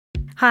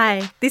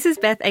Hi, this is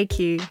Beth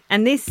AQ,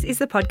 and this is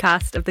the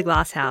podcast of The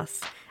Glass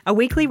House, a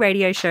weekly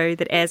radio show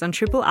that airs on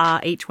Triple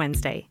R each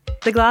Wednesday.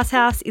 The Glass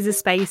House is a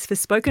space for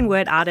spoken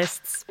word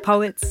artists,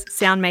 poets,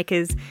 sound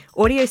makers,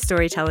 audio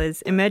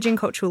storytellers, emerging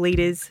cultural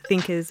leaders,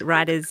 thinkers,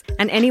 writers,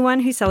 and anyone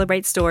who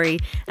celebrates story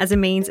as a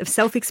means of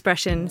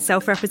self-expression,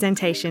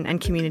 self-representation,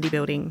 and community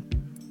building.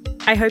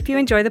 I hope you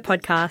enjoy the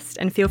podcast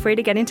and feel free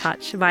to get in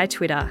touch via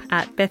Twitter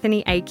at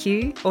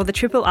BethanyAQ or the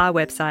Triple R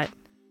website.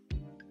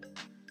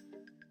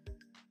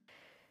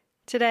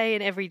 Today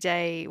and every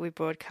day we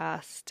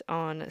broadcast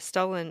on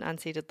stolen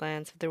unceded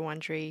lands of the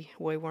Wurundjeri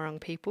Woiwurrung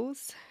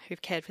peoples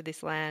who've cared for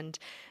this land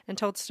and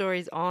told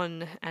stories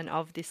on and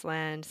of this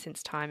land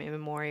since time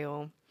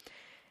immemorial.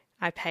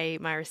 I pay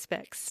my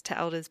respects to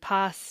elders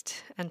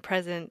past and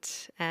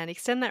present and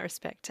extend that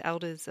respect to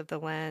elders of the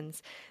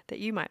lands that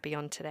you might be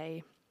on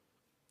today.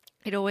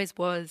 It always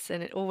was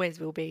and it always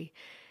will be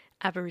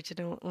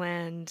Aboriginal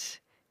land.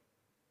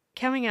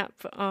 Coming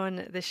up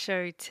on the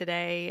show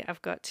today,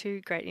 I've got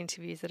two great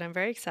interviews that I'm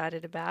very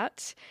excited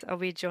about. I'll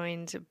be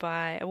joined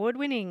by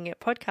award-winning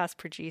podcast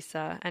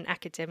producer and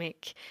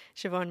academic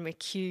Siobhan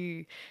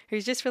McHugh,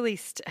 who's just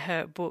released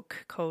her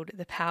book called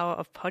The Power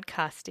of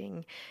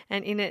Podcasting.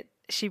 And in it,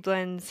 she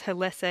blends her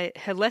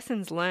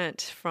lessons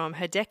learnt from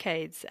her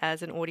decades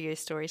as an audio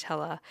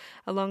storyteller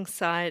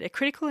alongside a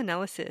critical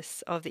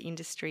analysis of the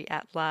industry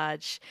at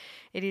large.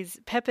 It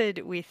is peppered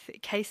with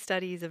case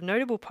studies of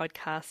notable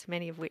podcasts,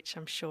 many of which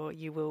I'm sure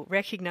you will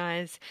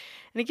recognise,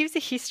 and it gives a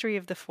history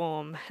of the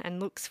form and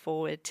looks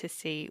forward to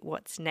see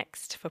what's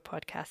next for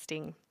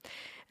podcasting.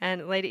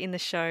 And later in the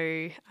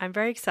show, I'm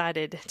very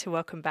excited to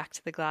welcome back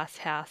to the Glass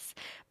House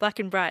Black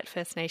and Bright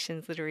First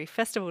Nations Literary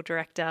Festival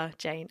Director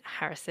Jane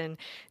Harrison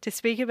to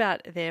speak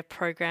about their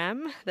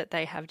program that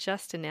they have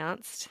just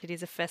announced. It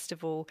is a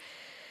festival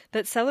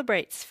that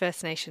celebrates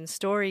First Nations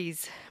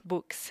stories,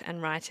 books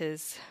and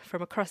writers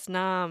from across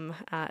NAM,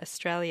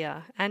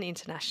 Australia and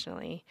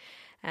internationally.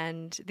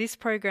 And this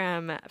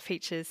program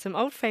features some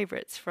old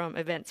favourites from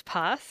events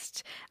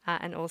past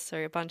and also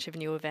a bunch of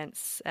new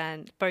events,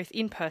 and both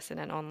in person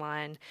and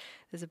online.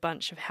 There's a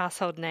bunch of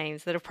household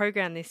names that are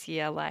programmed this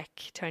year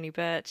like Tony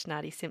Birch,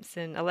 Nardi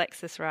Simpson,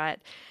 Alexis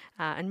Wright,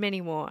 and many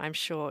more I'm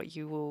sure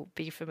you will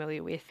be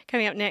familiar with.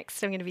 Coming up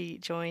next, I'm going to be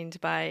joined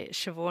by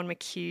Siobhan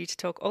McHugh to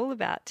talk all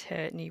about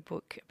her new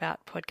book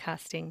about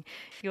podcasting.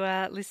 If you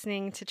are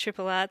listening to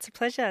Triple R, it's a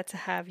pleasure to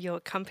have your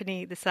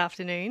company this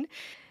afternoon.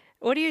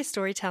 Audio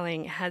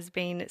storytelling has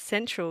been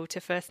central to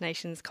First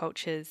Nations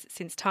cultures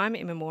since time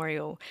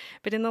immemorial,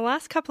 but in the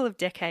last couple of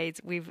decades,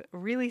 we've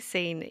really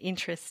seen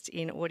interest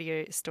in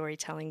audio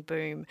storytelling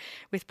boom,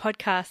 with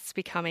podcasts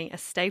becoming a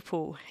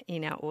staple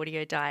in our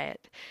audio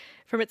diet.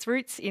 From its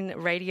roots in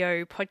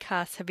radio,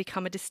 podcasts have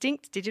become a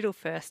distinct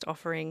digital-first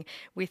offering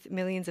with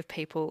millions of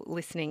people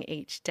listening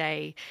each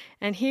day.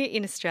 And here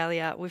in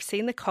Australia, we've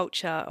seen the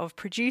culture of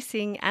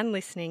producing and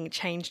listening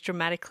change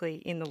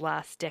dramatically in the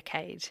last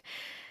decade.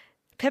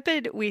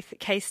 Peppered with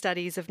case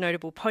studies of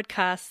notable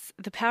podcasts,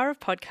 The Power of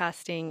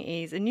Podcasting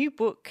is a new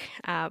book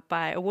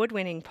by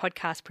award-winning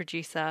podcast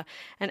producer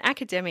and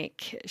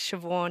academic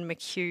Siobhan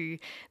McHugh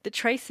that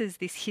traces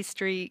this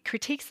history,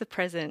 critiques the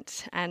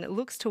present, and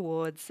looks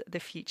towards the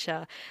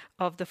future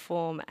of the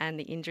form and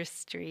the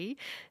industry.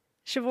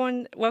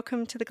 Siobhan,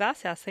 welcome to the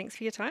Glass House. Thanks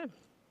for your time.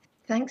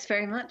 Thanks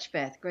very much,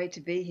 Beth. Great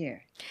to be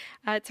here.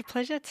 It's a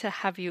pleasure to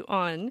have you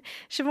on.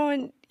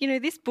 Siobhan,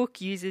 this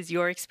book uses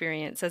your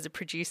experience as a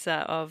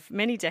producer of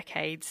many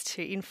decades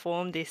to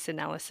inform this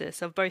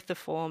analysis of both the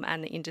form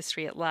and the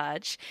industry at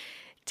large.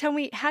 Tell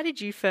me, how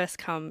did you first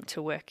come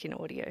to work in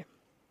audio?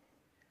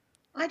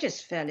 I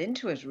just fell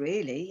into it,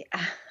 really.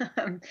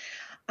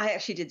 I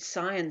actually did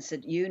science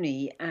at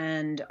uni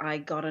and I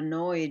got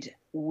annoyed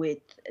with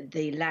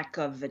the lack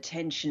of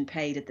attention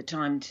paid at the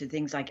time to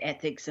things like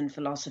ethics and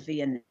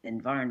philosophy and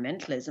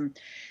environmentalism.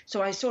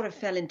 So I sort of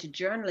fell into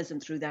journalism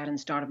through that and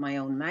started my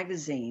own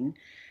magazine,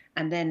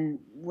 and then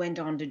went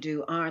on to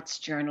do arts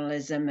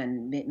journalism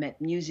and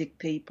met music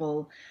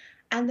people.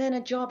 And then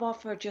a job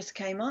offer just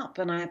came up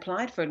and I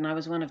applied for it, and I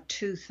was one of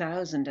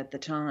 2,000 at the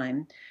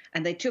time.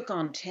 And they took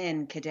on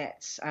 10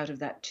 cadets out of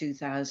that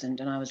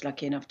 2,000, and I was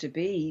lucky enough to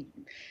be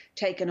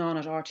taken on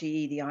at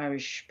RTE, the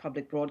Irish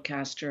public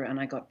broadcaster, and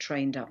I got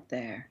trained up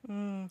there.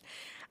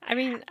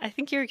 I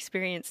think your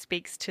experience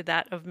speaks to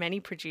that of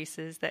many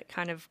producers that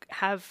kind of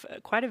have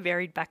quite a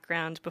varied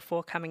background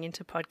before coming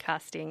into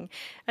podcasting.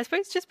 I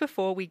suppose just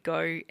before we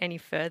go any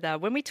further,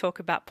 when we talk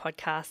about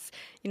podcasts,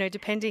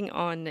 depending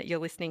on your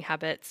listening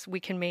habits, we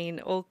can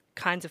mean all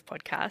kinds of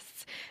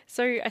podcasts.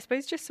 So I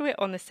suppose just so we're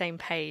on the same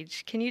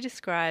page, can you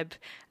describe,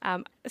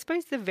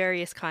 the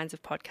various kinds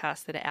of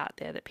podcasts that are out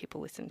there that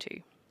people listen to?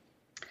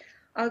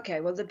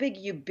 Okay, well, the big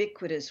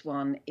ubiquitous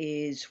one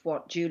is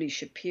what Julie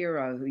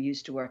Shapiro, who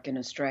used to work in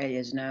Australia,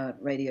 is now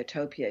at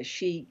Radiotopia.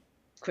 She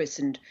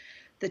christened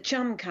the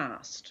chum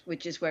cast,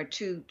 which is where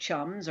two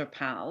chums or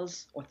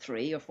pals or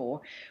three or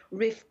four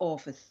riff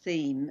off a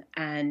theme,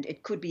 and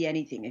it could be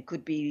anything. It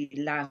could be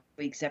last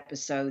week's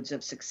episodes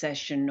of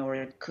Succession, or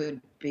it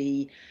could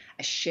be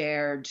a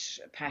shared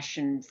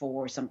passion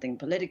for something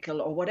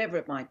political, or whatever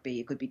it might be.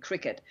 It could be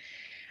cricket.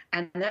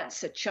 And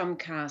that's a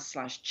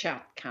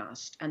chumcast/chat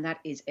cast, and that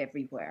is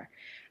everywhere.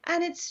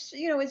 And it's,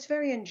 it's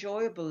very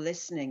enjoyable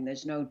listening.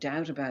 There's no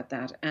doubt about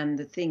that. And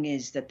the thing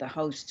is that the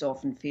hosts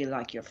often feel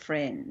like your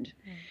friend.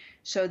 Mm.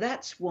 So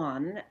that's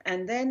one.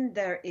 And then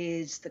there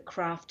is the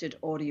crafted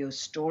audio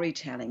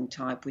storytelling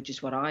type, which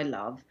is what I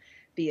love,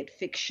 be it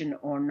fiction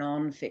or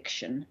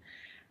nonfiction.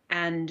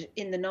 And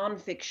in the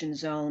nonfiction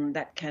zone,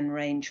 that can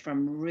range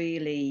from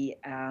really,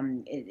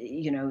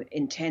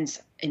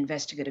 intense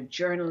investigative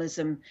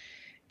journalism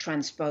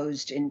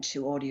transposed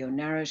into audio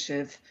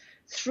narrative,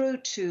 through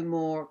to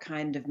more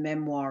kind of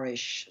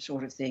memoirish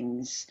sort of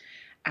things.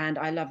 And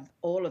I love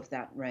all of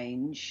that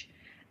range.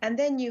 And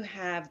then you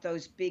have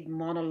those big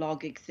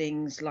monologic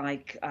things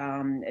like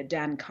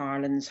Dan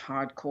Carlin's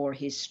Hardcore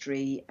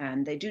History,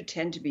 and they do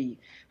tend to be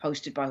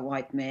hosted by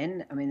white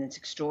men. I mean, it's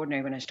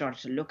extraordinary when I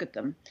started to look at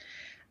them.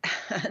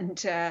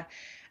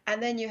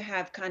 And then you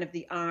have kind of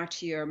the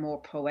artier, more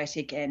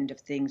poetic end of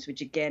things, which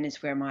again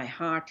is where my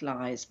heart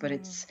lies. But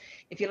it's,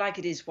 if you like,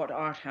 it is what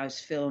art house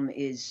film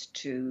is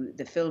to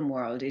the film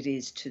world, it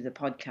is to the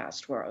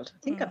podcast world. I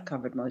think I've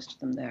covered most of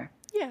them there.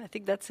 Yeah, I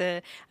think that's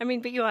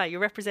but you're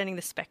representing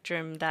the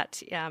spectrum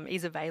that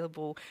is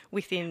available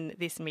within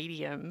this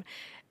medium.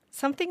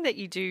 Something that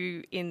you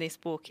do in this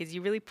book is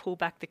you really pull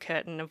back the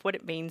curtain of what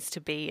it means to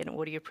be an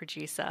audio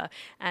producer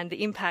and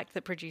the impact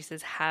that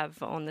producers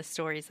have on the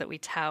stories that we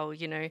tell.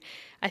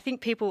 I think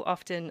people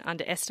often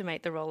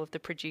underestimate the role of the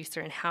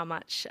producer and how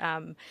much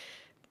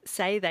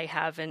say they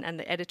have and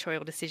the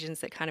editorial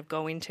decisions that kind of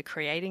go into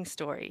creating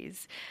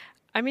stories.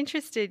 I'm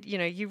interested,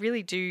 you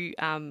really do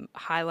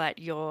highlight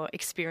your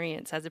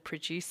experience as a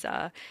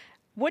producer.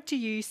 What do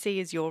you see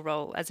as your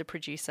role as a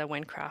producer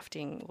when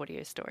crafting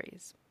audio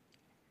stories?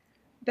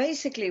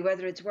 Basically,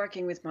 whether it's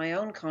working with my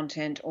own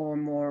content or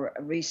more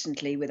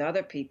recently with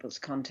other people's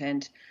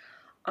content,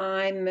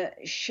 I'm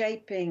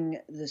shaping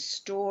the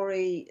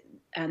story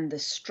and the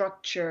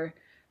structure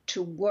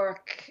to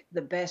work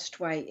the best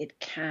way it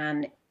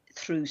can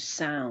through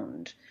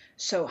sound.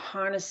 So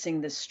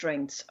harnessing the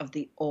strengths of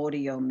the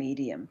audio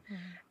medium.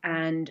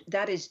 And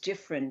that is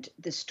different.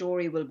 The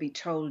story will be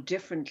told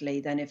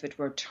differently than if it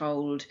were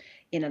told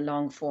in a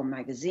long form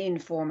magazine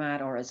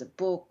format or as a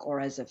book or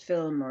as a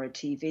film or a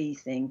TV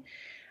thing.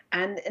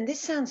 And this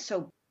sounds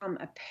so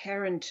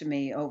apparent to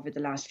me over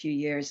the last few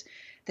years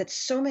that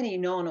so many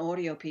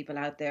non-audio people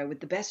out there with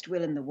the best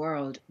will in the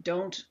world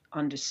don't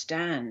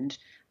understand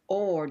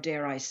or,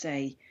 dare I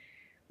say,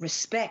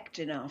 respect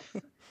enough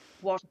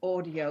what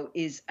audio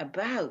is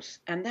about.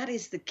 And that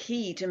is the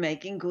key to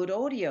making good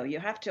audio. You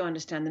have to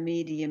understand the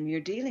medium you're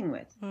dealing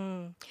with.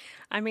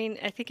 I mean,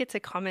 I think it's a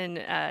common,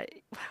 I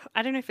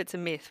don't know if it's a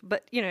myth,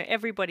 but,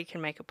 everybody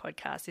can make a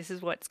podcast. This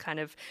is what's kind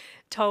of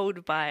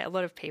told by a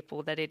lot of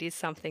people, that it is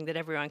something that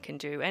everyone can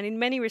do. And in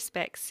many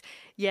respects,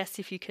 yes,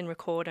 if you can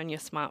record on your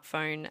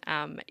smartphone,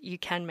 you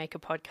can make a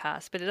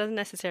podcast, but it doesn't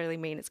necessarily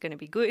mean it's going to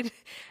be good.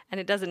 And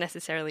it doesn't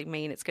necessarily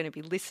mean it's going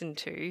to be listened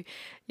to.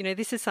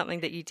 This is something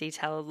that you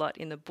detail a lot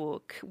in the book.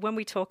 When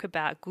we talk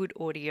about good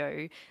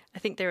audio, I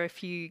think there are a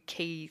few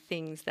key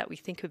things that we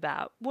think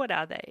about. What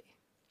are they?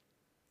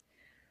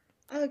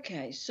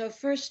 Okay, so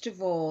first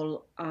of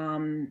all,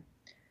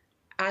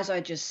 as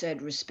I just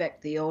said,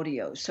 respect the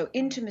audio. So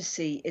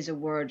intimacy is a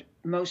word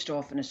most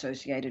often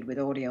associated with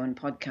audio and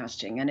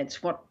podcasting, and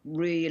it's what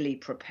really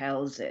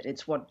propels it.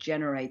 It's what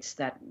generates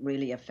that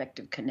really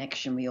effective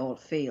connection we all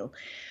feel.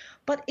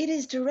 But it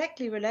is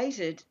directly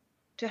related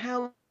to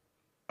how you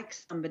wake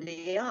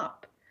somebody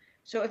up.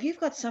 So if you've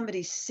got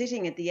somebody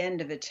sitting at the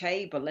end of a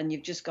table and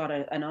you've just got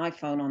an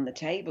iPhone on the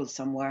table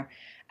somewhere,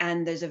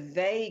 and there's a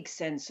vague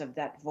sense of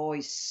that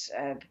voice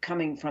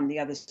coming from the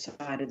other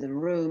side of the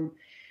room,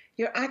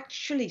 you're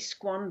actually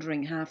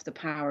squandering half the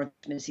power of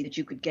intimacy that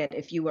you could get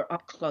if you were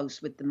up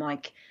close with the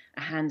mic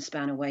a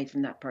handspan away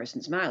from that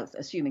person's mouth,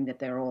 assuming that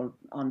they're all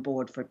on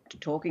board for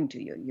talking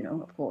to you,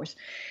 of course.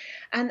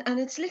 And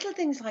it's little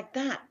things like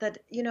that,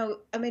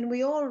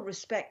 we all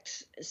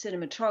respect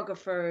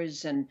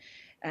cinematographers and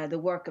the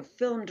work of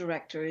film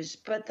directors,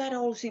 but that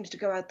all seems to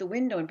go out the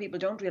window, and people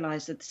don't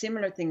realize that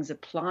similar things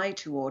apply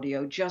to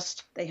audio,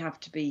 just they have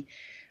to be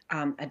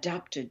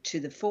adapted to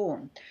the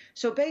form.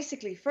 So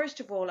basically,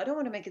 first of all, I don't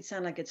want to make it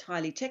sound like it's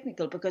highly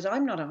technical, because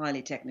I'm not a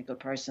highly technical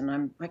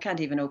person. I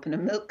can't even open a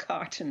milk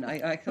carton.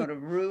 I sort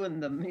of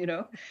ruin them,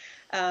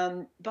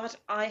 but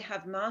I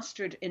have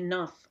mastered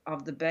enough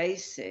of the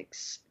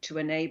basics to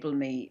enable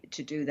me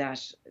to do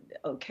that.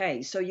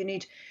 Okay, so you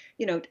need,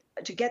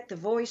 to get the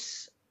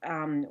voice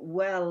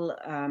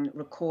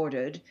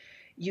recorded,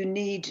 you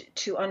need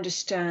to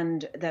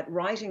understand that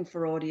writing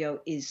for audio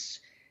is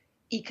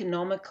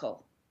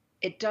economical.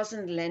 It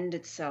doesn't lend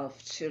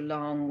itself to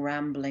long,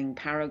 rambling,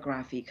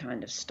 paragraphy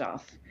kind of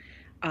stuff.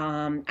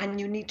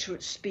 And you need to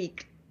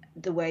speak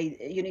the way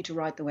you need to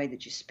write the way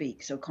that you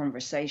speak, so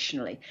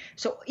conversationally.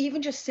 So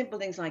even just simple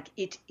things like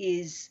it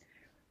is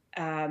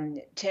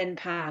 10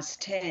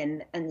 past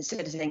 10, and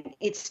instead of saying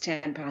it's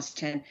 10 past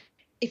 10,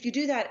 if you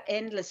do that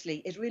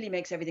endlessly, it really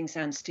makes everything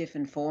sound stiff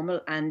and formal,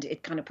 and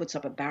it kind of puts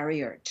up a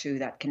barrier to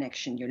that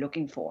connection you're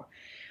looking for.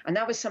 And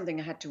that was something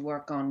I had to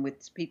work on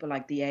with people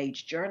like the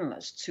Age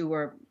journalists, who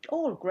were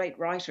all great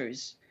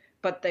writers,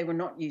 but they were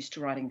not used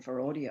to writing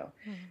for audio.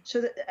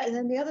 And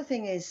then the other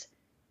thing is,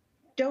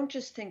 don't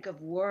just think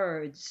of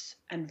words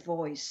and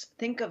voice,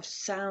 think of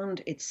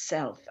sound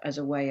itself as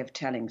a way of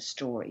telling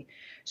story.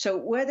 So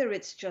whether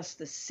it's just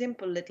the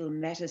simple little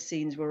meta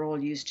scenes we're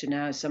all used to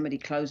now, somebody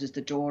closes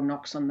the door,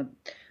 knocks on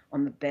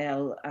the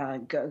bell,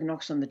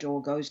 knocks on the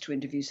door, goes to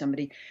interview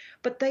somebody,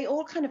 but they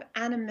all kind of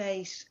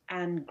animate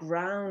and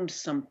ground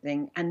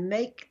something and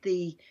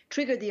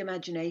trigger the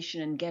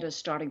imagination and get us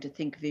starting to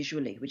think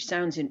visually, which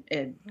sounds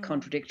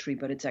contradictory,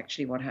 but it's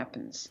actually what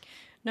happens.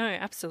 No,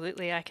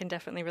 absolutely. I can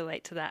definitely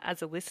relate to that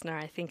as a listener.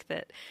 I think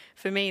that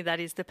for me,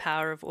 that is the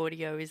power of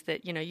audio, is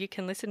that, you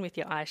can listen with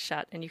your eyes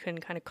shut and you can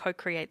kind of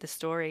co-create the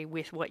story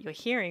with what you're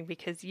hearing,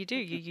 because you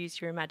use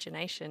your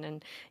imagination.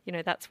 And,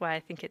 that's why I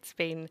think it's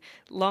been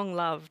long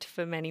loved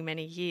for many,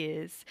 many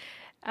years.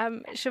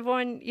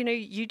 Siobhan,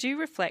 you do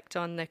reflect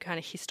on the kind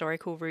of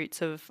historical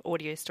roots of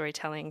audio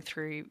storytelling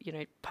through,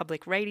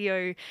 public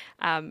radio.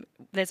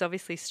 There's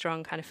obviously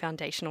strong kind of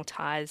foundational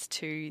ties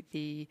to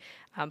the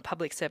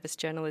public service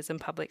journalism,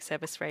 public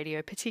service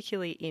radio,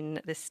 particularly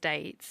in the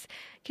States.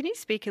 Can you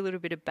speak a little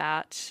bit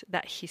about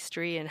that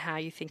history and how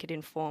you think it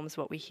informs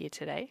what we hear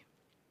today?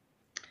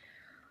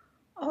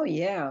 Oh,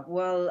 yeah.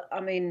 Well, I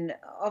mean,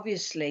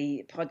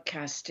 obviously,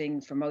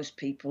 podcasting for most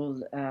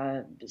people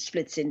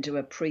splits into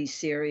a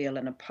pre-serial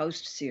and a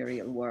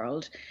post-serial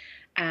world.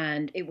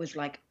 And it was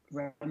like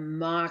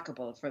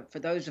remarkable for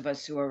those of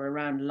us who were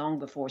around long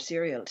before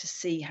serial to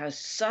see how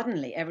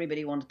suddenly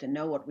everybody wanted to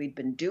know what we'd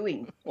been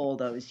doing all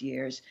those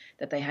years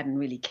that they hadn't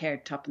really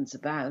cared tuppence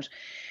about.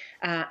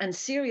 And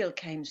serial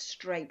came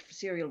straight.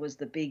 Serial was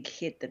the big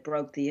hit that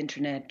broke the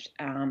internet.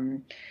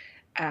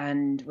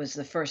 And was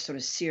the first sort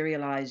of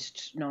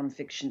serialized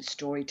nonfiction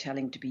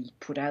storytelling to be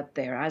put out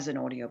there as an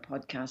audio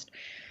podcast.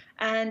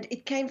 And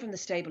it came from the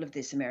stable of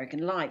This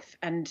American Life.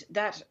 And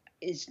that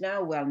is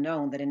now well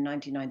known that in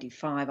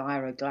 1995,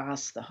 Ira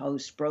Glass, the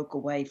host, broke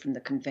away from the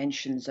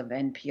conventions of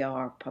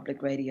NPR,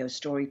 public radio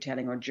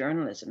storytelling or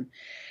journalism,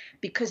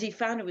 because he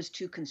found it was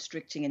too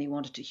constricting and he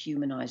wanted to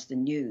humanize the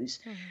news.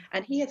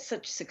 And he had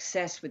such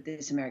success with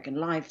This American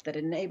Life that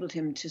enabled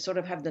him to sort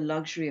of have the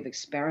luxury of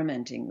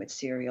experimenting with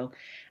serial.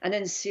 And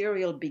then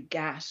serial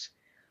begat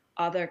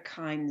other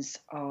kinds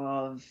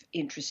of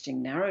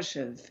interesting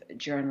narrative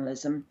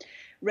journalism.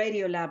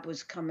 Radiolab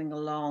was coming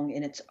along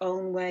in its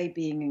own way,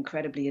 being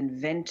incredibly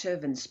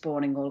inventive and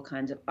spawning all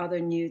kinds of other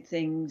new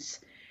things.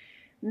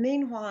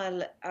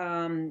 Meanwhile,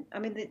 I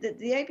mean,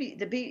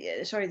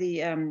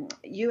 the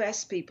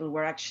US people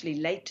were actually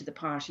late to the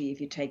party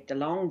if you take the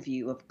long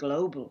view of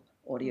global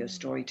audio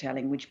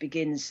storytelling, which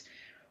begins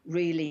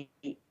really,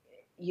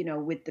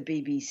 with the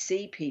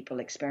BBC people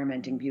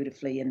experimenting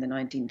beautifully in the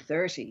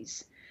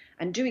 1930s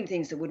and doing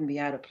things that wouldn't be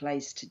out of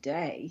place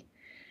today,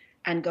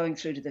 and going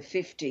through to the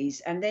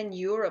 50s. And then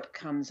Europe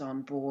comes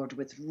on board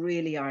with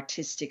really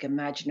artistic,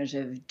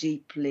 imaginative,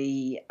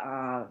 deeply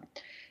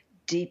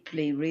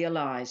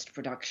realized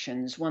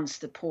productions once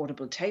the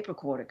portable tape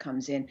recorder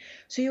comes in.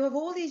 So you have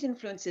all these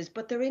influences,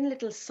 but they're in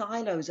little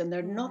silos and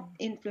they're not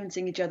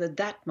influencing each other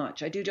that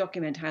much. I do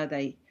document how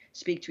they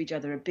speak to each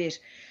other a bit.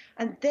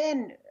 And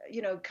then,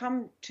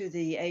 come to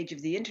the age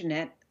of the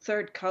internet,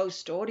 Third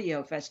Coast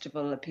Audio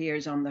Festival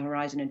appears on the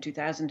horizon in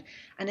 2000,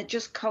 and it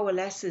just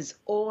coalesces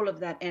all of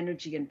that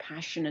energy and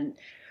passion and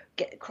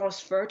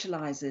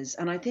cross-fertilizes.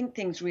 And I think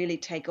things really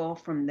take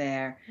off from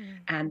there,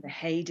 and the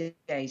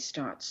heyday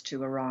starts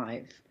to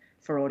arrive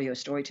for audio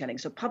storytelling.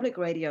 So public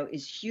radio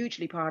is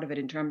hugely part of it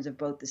in terms of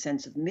both the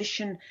sense of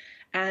mission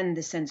and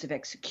the sense of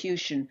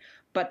execution.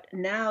 But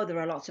now there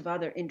are lots of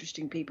other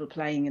interesting people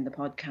playing in the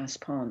podcast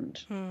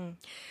pond.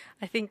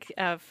 I think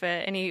for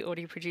any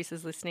audio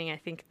producers listening, I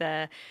think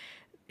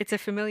it's a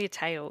familiar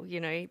tale.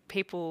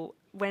 People,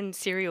 when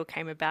serial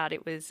came about,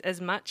 it was as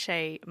much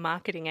a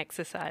marketing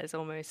exercise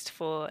almost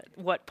for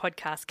what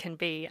podcasts can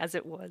be as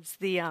it was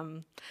the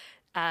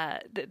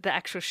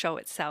actual show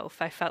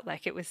itself. I felt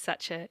like it was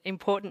such an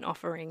important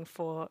offering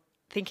for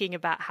thinking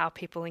about how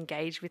people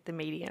engage with the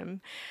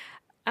medium.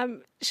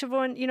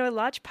 Siobhan, a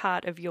large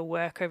part of your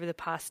work over the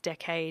past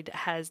decade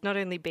has not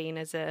only been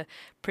as a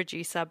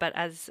producer, but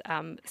as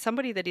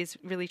somebody that is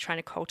really trying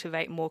to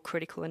cultivate more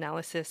critical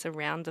analysis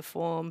around the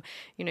form.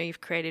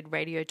 You've created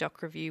Radio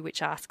Doc Review,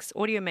 which asks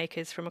audio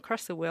makers from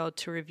across the world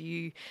to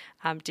review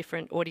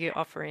different audio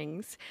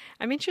offerings.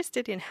 I'm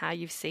interested in how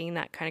you've seen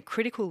that kind of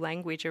critical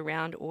language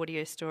around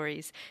audio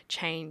stories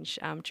change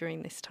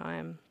during this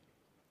time.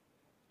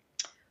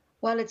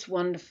 Well, it's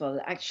wonderful.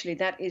 Actually,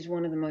 that is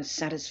one of the most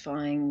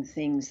satisfying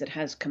things that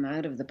has come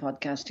out of the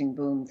podcasting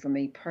boom for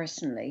me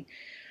personally.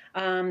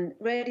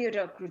 Radio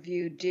Duck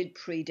Review did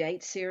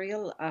predate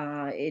Serial.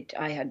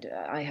 I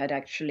had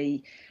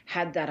actually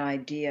had that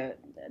idea,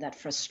 that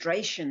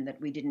frustration that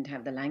we didn't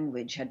have the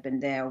language had been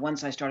there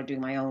once I started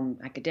doing my own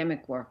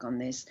academic work on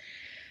this.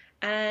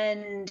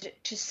 And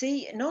to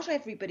see, not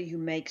everybody who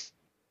makes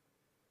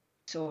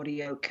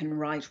audio can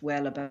write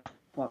well about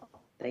what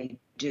they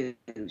do.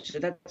 So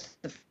that's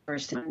the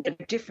first thing. They're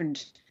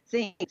different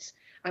things.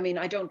 I mean,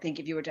 I don't think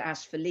if you were to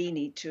ask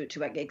Fellini to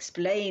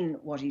explain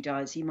what he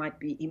does, he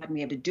mightn't be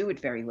able to do it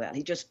very well.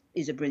 He just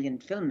is a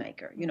brilliant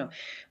filmmaker, you know.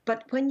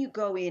 But when you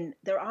go in,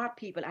 there are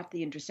people at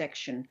the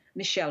intersection.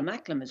 Michelle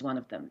Macklem is one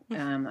of them.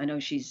 I know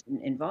she's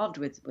involved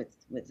with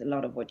a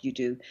lot of what you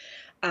do.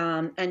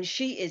 And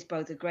she is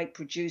both a great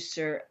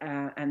producer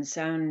and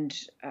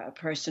sound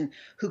person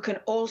who can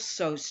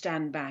also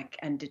stand back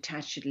and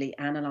detachedly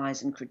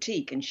analyze and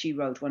critique. And she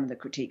wrote one of the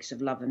critiques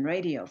of Love and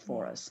Radio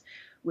for us,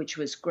 which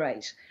was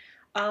great.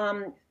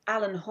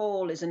 Alan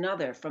Hall is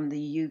another from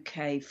the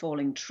UK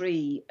Falling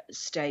Tree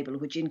stable,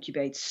 which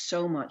incubates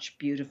so much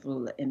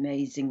beautiful,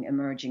 amazing,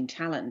 emerging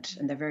talent.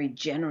 And they're very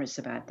generous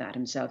about that,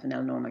 himself and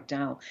Eleanor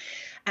McDowell.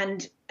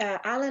 And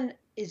Alan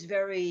is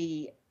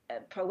very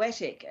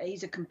poetic.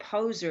 He's a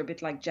composer, a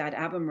bit like Jad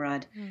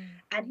Abumrad.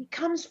 And he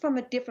comes from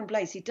a different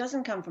place. He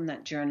doesn't come from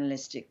that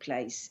journalistic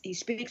place. He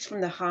speaks from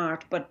the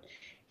heart, but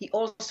he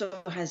also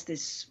has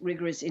this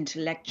rigorous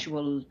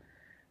intellectual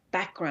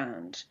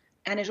background.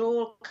 And it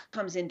all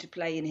comes into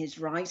play in his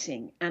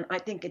writing. And I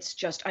think it's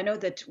just, I know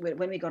that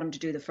when we got him to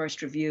do the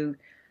first review,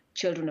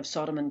 Children of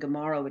Sodom and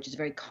Gomorrah, which is a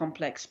very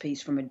complex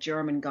piece from a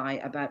German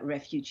guy about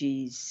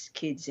refugees,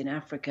 kids in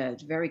Africa,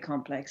 it's very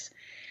complex.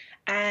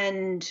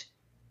 And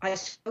I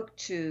spoke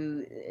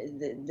to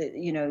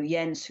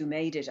Jens, who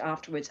made it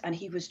afterwards, and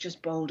he was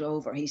just bowled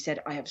over. He said,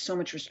 I have so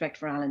much respect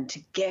for Alan to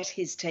get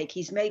his take.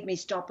 He's made me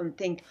stop and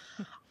think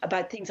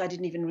about things I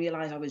didn't even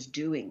realize I was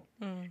doing.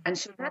 And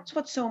so that's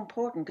what's so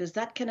important, because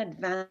that can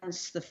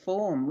advance the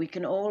form. We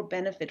can all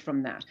benefit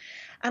from that.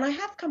 And I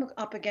have come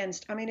up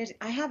against,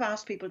 I have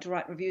asked people to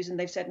write reviews and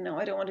they've said, no,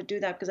 I don't want to do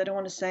that because I don't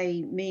want to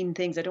say mean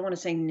things. I don't want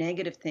to say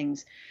negative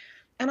things.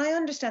 And I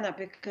understand that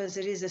because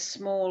it is a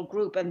small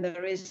group and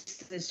there is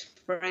this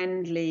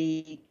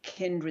friendly,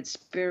 kindred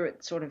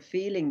spirit sort of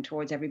feeling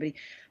towards everybody.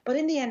 But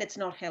in the end, it's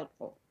not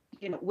helpful.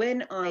 You know,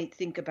 when I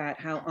think about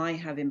how I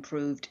have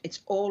improved, it's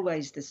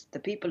always the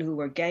people who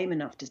were game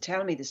enough to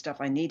tell me the stuff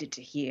I needed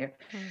to hear.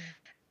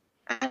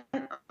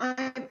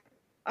 And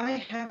I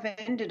have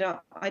ended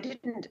up, I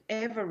didn't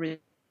ever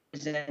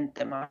resent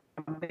them. I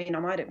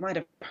might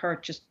have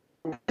hurt just.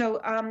 So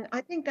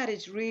I think that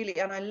is really,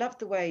 and I love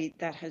the way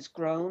that has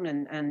grown,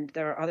 and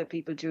there are other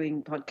people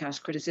doing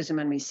podcast criticism,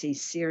 and we see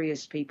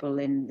serious people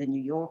in the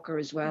New Yorker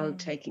as well,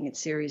 taking it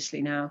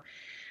seriously now.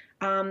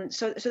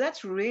 So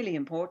that's really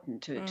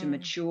important to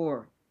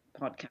mature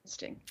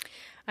podcasting.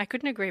 I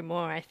couldn't agree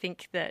more. I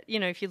think that, you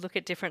know, if you look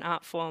at different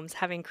art forms,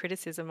 having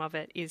criticism of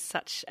it is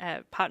such a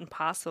part and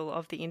parcel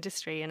of the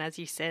industry. And as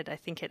you said, I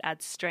think it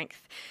adds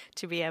strength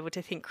to be able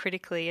to think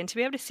critically and to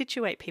be able to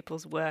situate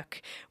people's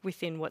work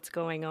within what's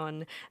going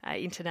on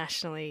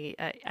internationally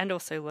and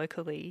also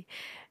locally.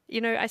 You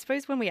know, I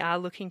suppose when we are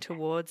looking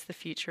towards the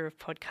future of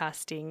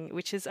podcasting,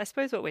 which is, I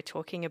suppose, what we're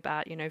talking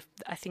about, you know,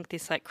 I think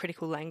this like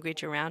critical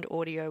language around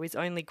audio is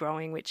only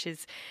growing, which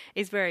is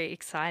very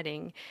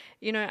exciting.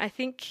 You know, I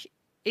think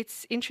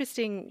it's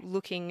interesting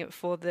looking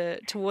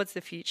towards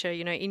the future.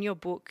 You know, in your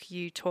book,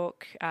 you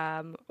talk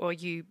or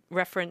you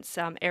reference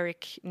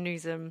Eric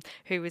Newsom,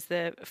 who was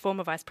the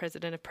former vice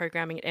president of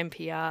programming at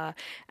NPR,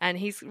 and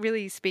he's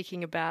really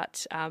speaking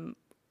about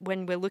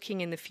when we're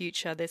looking in the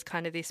future, there's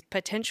kind of this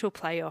potential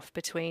playoff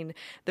between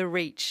the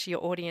reach,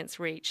 your audience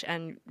reach,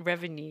 and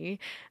revenue.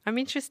 I'm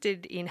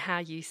interested in how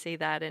you see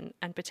that and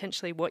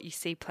potentially what you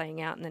see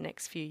playing out in the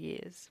next few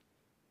years.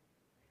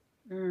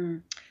 Well,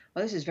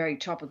 this is very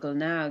topical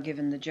now,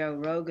 given the Joe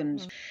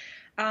Rogans.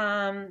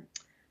 And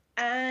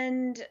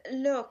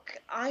look,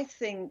 I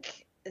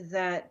think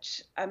that,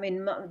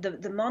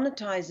 the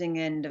monetizing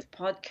end of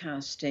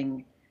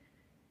podcasting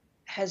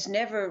has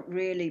never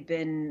really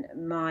been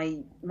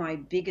my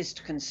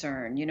biggest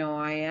concern. You know,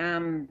 I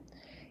am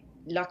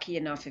lucky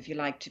enough, if you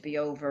like, to be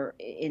over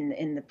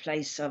in the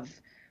place of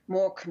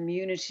more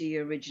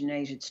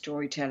community-originated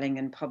storytelling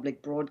and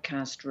public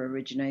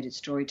broadcaster-originated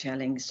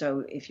storytelling.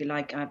 So, if you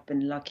like, I've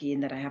been lucky in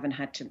that I haven't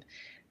had to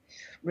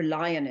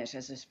rely on it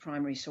as a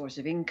primary source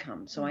of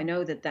income. So I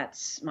know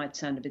that might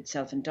sound a bit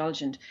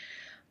self-indulgent,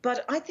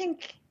 but I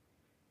think,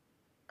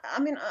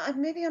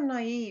 maybe I'm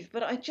naive,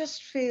 but I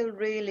just feel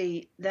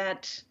really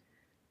that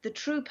the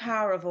true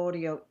power of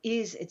audio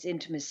is its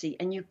intimacy,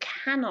 and you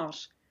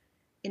cannot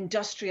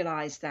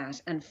industrialize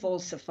that and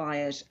falsify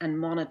it and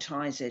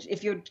monetize it.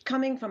 If you're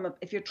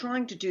if you're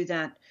trying to do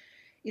that,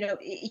 you know,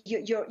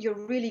 you're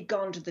really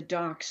gone to the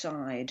dark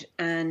side,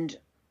 and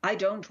I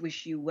don't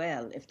wish you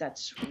well if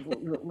that's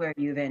where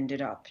you've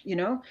ended up, you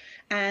know.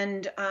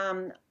 And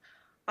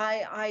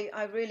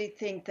I really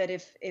think that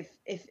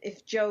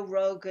if Joe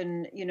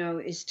Rogan, you know,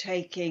 is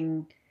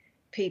taking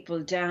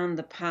people down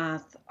the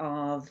path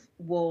of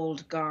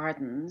walled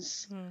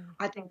gardens, Mm.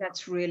 I think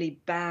that's really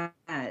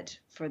bad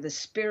for the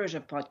spirit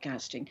of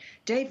podcasting.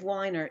 Dave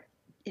Weiner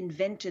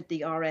invented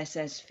the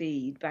RSS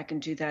feed back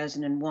in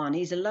 2001.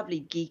 He's a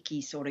lovely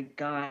geeky sort of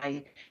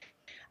guy.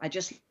 I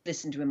just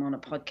listened to him on a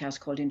podcast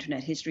called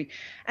Internet History,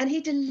 and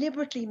he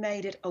deliberately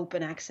made it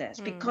open access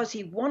because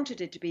he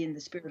wanted it to be in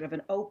the spirit of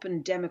an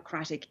open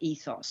democratic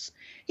ethos.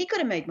 He could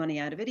have made money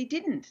out of it. He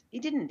didn't.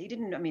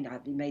 I mean,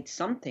 he made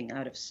something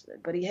out of,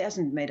 but he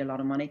hasn't made a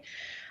lot of money.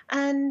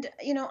 And,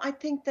 I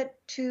think that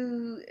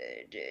to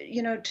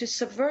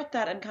subvert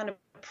that and kind of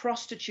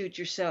prostitute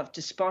yourself to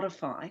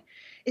Spotify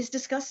is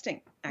disgusting,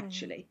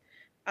 actually.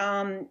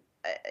 But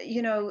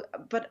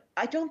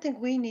I don't think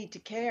we need to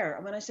care.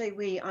 When I say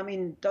we, I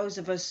mean those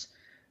of us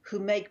who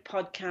make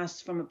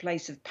podcasts from a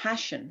place of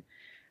passion,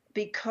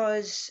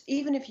 because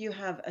even if you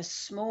have a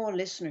small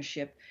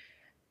listenership,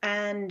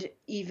 and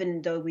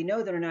even though we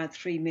know there are now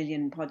 3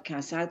 million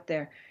podcasts out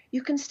there,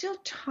 you can still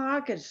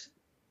target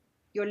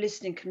your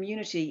listening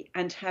community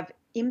and have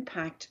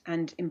impact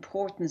and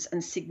importance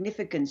and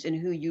significance in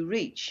who you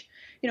reach.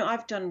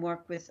 I've done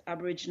work with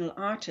Aboriginal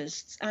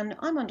artists, and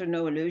I'm under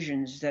no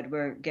illusions that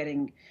we're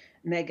getting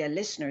mega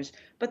listeners,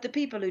 but the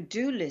people who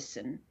do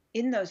listen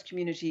in those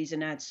communities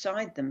and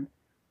outside them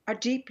are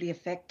deeply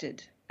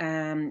affected,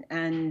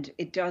 and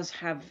it does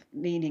have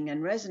meaning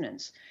and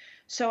resonance.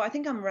 So I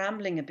think I'm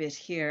rambling a bit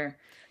here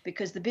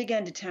because the big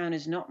end of town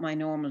is not my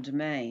normal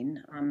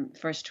domain. I'm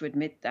first to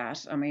admit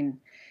that. I mean,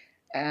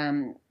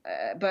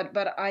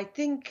 but I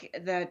think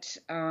that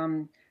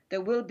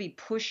there will be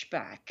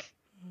pushback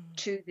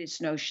to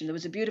this notion. There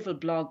was a beautiful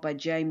blog by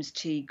James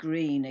T.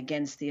 Green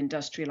against the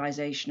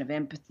industrialization of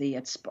empathy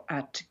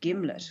at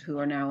Gimlet, who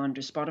are now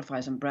under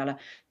Spotify's umbrella.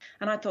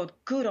 And I thought,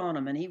 good on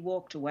him. And he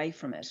walked away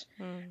from it.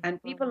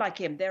 And people like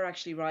him, they're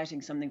actually writing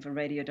something for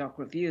Radio Doc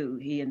Review,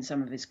 he and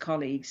some of his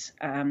colleagues,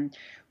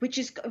 which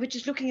is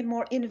looking at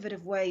more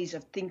innovative ways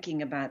of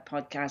thinking about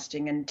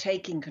podcasting and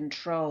taking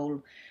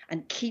control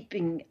and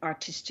keeping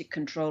artistic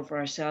control for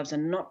ourselves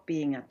and not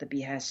being at the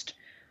behest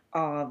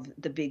of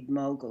the big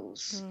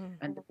moguls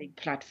and the big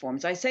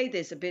platforms. I say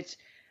this a bit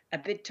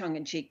tongue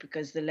in cheek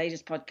because the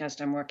latest podcast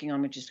I'm working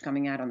on, which is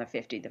coming out on the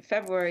 15th of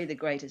February, The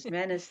Greatest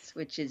Menace,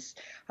 which is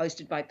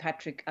hosted by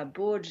Patrick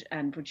Aboud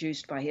and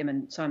produced by him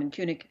and Simon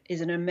Koenig,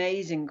 is an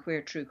amazing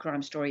queer true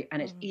crime story,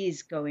 and it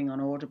is going on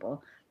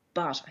Audible.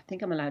 But I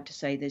think I'm allowed to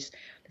say this,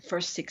 the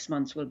first 6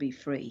 months will be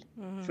free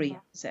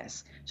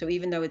access. So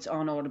even though it's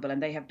on Audible,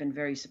 and they have been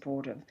very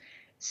supportive,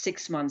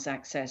 6 months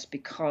access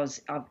because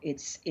of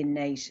its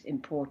innate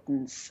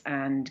importance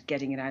and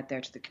getting it out there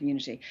to the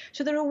community.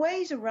 So there are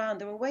ways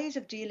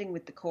of dealing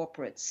with the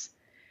corporates,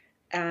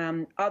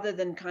 other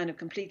than kind of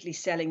completely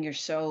selling your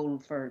soul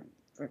for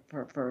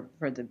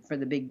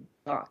the big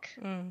buck.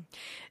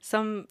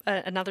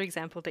 Another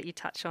example that you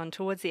touch on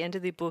towards the end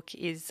of the book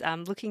is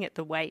looking at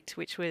The Wait,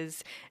 which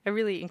was a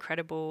really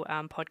incredible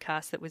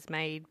podcast that was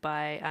made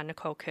by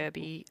Nicole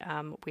Kirby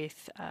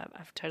with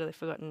I've totally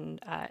forgotten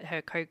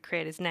her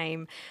co-creator's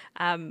name,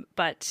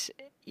 but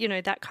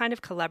that kind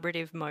of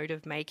collaborative mode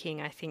of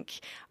making,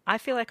 I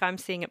feel like I'm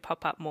seeing it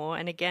pop up more.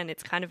 And again,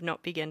 it's kind of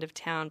not big end of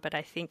town, but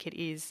I think it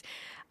is.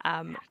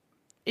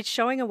 It's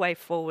showing a way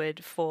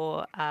forward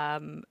for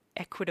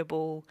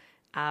equitable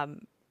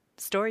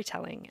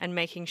storytelling and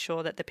making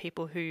sure that the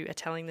people who are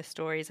telling the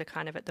stories are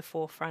kind of at the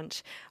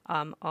forefront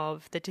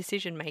of the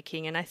decision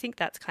making. And I think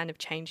that's kind of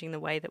changing the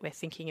way that we're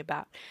thinking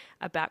about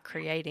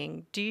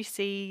creating. Do you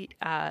see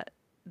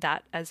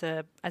that as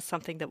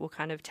something that will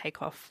kind of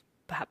take off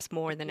perhaps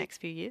more in the next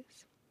few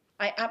years?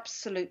 I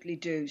absolutely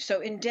do.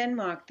 So in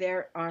Denmark,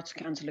 their Arts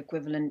Council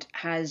equivalent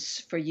has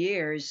for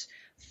years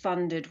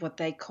funded what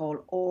they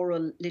call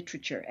oral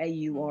literature,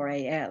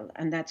 AURAL,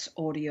 and that's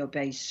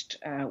audio-based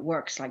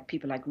works like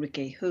people like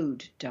Rikke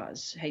Hood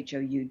does,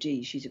 Houd.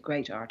 She's a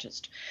great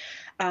artist.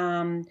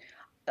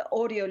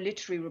 Audio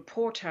literary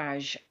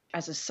reportage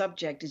as a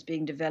subject is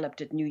being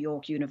developed at New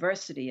York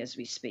University as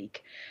we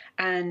speak.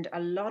 And a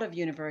lot of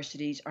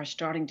universities are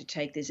starting to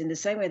take this in the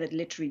same way that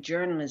literary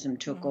journalism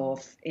took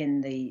off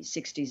in the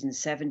 60s and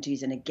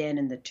 70s and again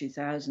in the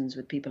 2000s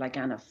with people like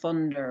Anna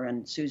Funder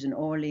and Susan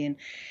Orlean.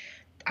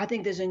 I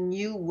think there's a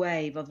new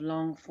wave of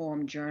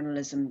long-form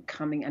journalism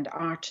coming and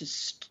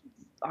artists,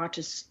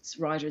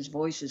 writers'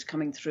 voices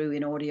coming through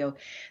in audio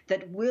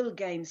that will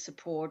gain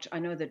support. I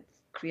know that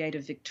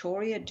Creative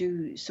Victoria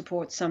do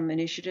support some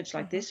initiatives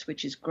like this,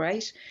 which is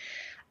great.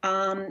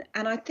 And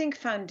I think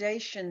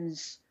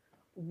foundations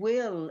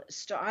will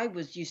start. I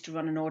used to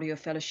run an audio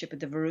fellowship at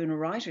the Varuna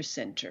Writers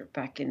Centre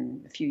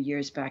a few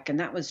years back, and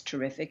that was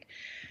terrific.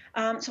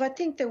 So I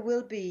think there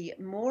will be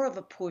more of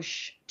a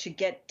push to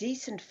get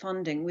decent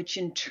funding, which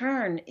in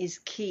turn is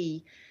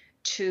key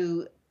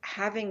to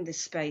having the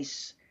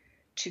space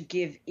to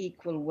give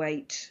equal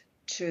weight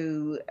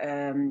to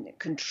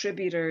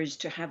contributors,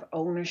 to have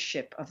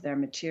ownership of their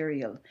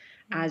material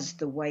as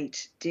The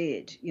Wait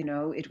did.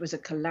 It was a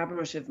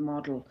collaborative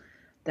model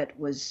that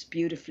was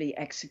beautifully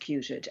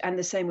executed. And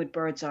the same with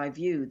Bird's Eye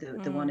View,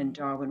 the one in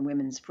Darwin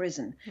Women's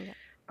Prison. Yeah.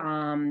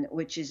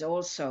 which is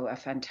also a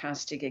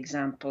fantastic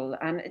example.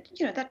 And,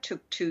 that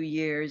took 2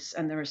 years,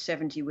 and there are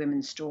 70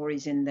 women's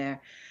stories in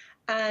there.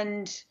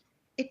 And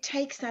it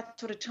takes that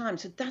sort of time.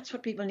 So that's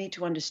what people need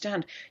to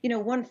understand.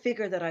 One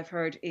figure that I've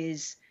heard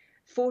is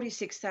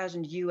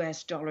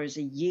 $46,000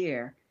 a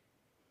year.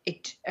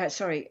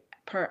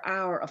 Per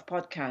hour of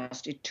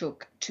podcast it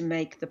took to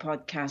make the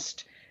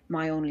podcast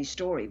My Only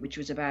Story, which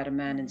was about a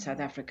man in South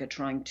Africa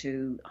trying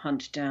to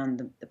hunt down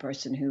the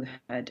person who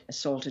had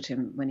assaulted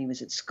him when he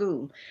was at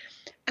school.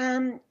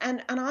 And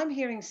I'm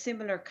hearing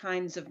similar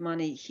kinds of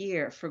money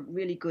here for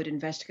really good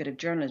investigative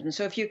journalism.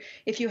 So if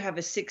you have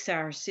a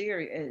 6-hour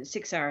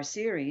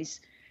series,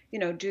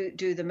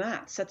 do the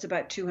maths. That's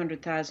about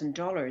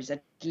 $200,000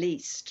 at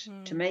least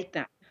to make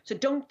that. So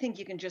don't think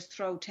you can just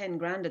throw 10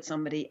 grand at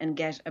somebody and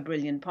get a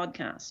brilliant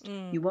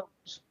podcast. You won't.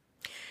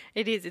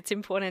 It is. It's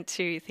important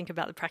to think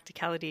about the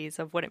practicalities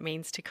of what it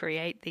means to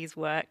create these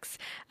works.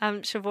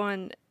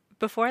 Siobhan,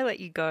 before I let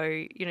you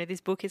go,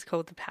 this book is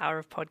called The Power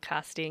of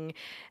Podcasting.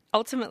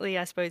 Ultimately,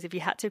 I suppose, if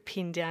you had to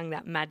pin down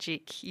that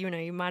magic, you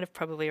might have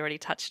probably already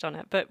touched on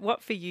it. But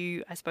what for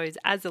you, I suppose,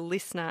 as a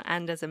listener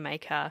and as a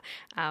maker,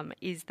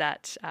 is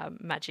that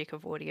magic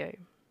of audio?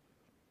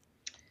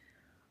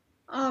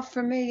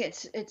 For me,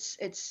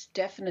 it's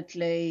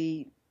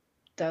definitely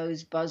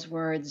those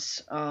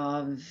buzzwords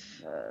of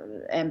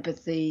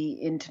empathy,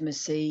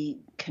 intimacy,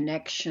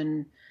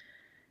 connection,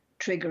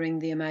 triggering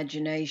the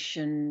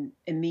imagination,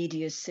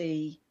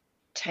 immediacy,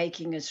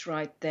 taking us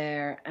right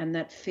there, and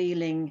that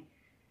feeling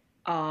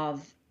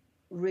of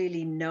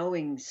really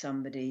knowing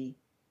somebody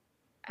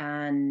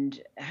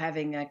and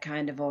having a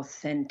kind of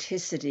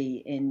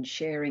authenticity in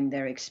sharing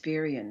their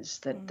experience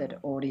that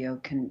audio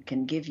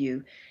can give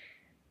you,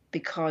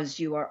 because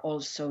you are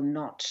also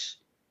not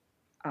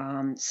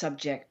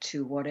subject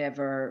to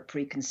whatever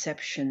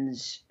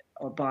preconceptions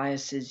or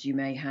biases you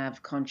may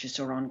have, conscious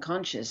or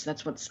unconscious.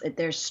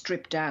 They're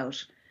stripped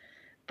out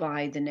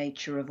by the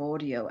nature of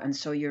audio. And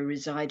so you're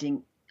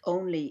residing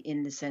only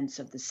in the sense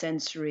of the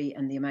sensory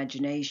and the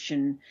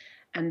imagination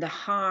and the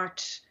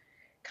heart,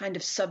 kind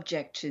of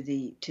subject to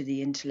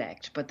the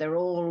intellect, but they're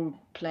all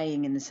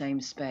playing in the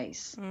same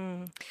space.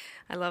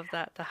 I love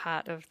that, the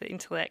heart of the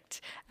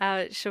intellect.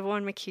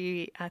 Siobhan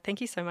McHugh, thank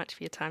you so much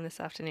for your time this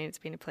afternoon. It's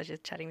been a pleasure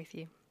chatting with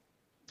you.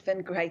 It's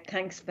been great.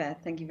 Thanks, Beth.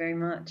 Thank you very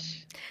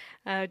much.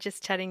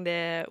 Just chatting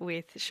there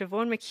with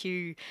Siobhan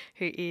McHugh,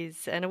 who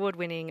is an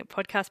award-winning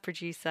podcast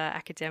producer,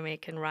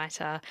 academic and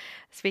writer,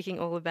 speaking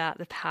all about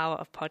the power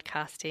of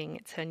podcasting.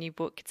 It's her new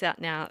book. It's out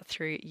now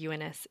through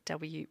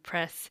UNSW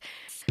Press.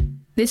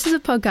 This is a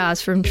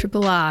podcast from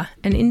Triple R,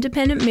 an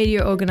independent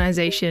media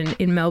organisation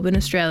in Melbourne,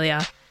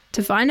 Australia.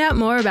 To find out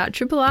more about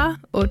Triple R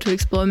or to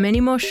explore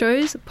many more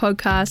shows,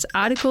 podcasts,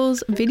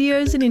 articles,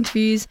 videos and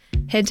interviews,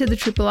 head to the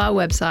Triple R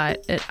website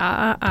at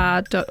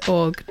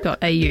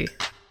rrr.org.au.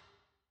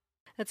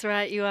 That's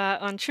right, you are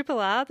on Triple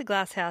R. The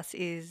Glass House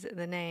is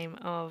the name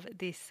of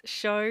this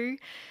show.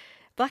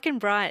 Black and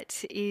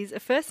Bright is a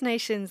First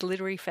Nations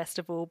literary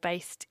festival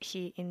based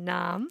here in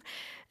Naarm.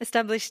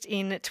 Established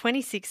in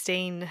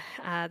 2016,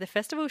 the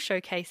festival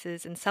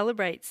showcases and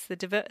celebrates the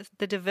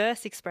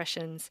diverse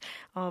expressions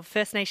of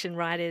First Nation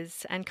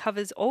writers and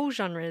covers all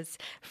genres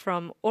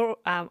from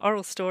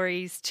oral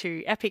stories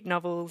to epic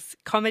novels,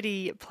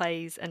 comedy,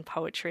 plays and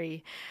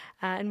poetry.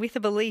 And with the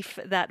belief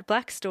that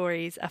Black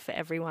stories are for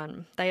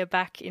everyone. They are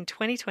back in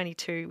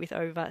 2022 with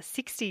over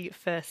 60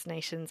 First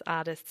Nations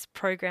artists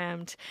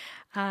programmed.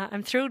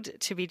 I'm thrilled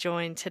to be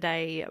joined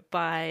today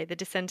by the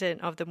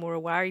descendant of the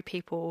Murawari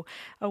people,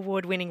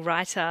 award-winning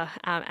writer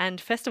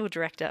and festival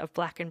director of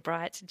Black and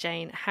Bright,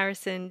 Jane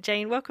Harrison.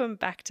 Jane, welcome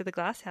back to the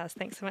Glass House.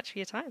 Thanks so much for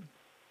your time.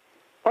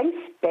 Thanks,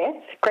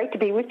 Beth. Great to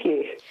be with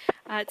you.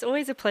 It's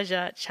always a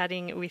pleasure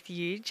chatting with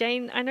you.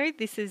 Jane, I know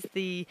this is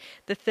the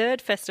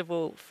third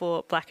festival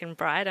for Black and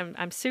Bright.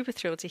 I'm super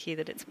thrilled to hear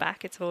that it's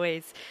back. It's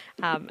always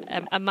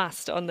a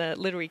must on the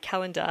literary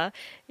calendar.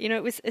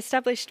 It was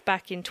established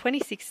back in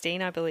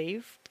 2016, I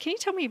believe. Can you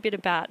tell me a bit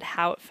about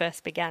how it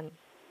first began?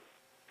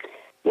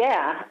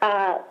 Yeah,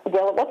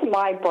 well, it wasn't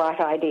my bright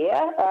idea.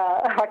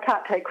 I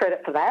can't take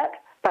credit for that.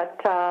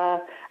 But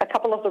a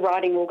couple of the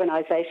writing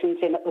organisations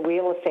in at the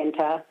Wheeler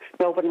Centre,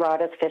 Melbourne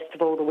Writers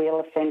Festival, the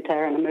Wheeler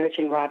Centre and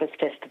Emerging Writers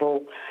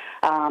Festival,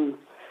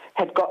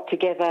 had got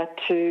together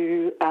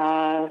to,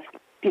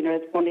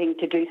 wanting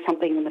to do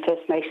something in the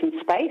First Nation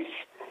space.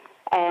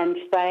 And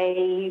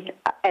they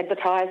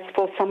advertised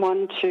for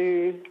someone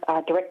to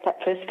direct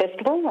that first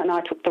festival, and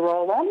I took the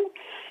role on.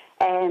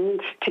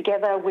 And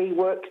together we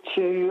worked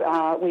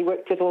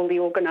with all the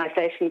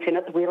organisations in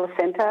at the Wheeler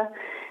Centre,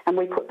 and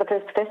we put the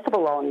first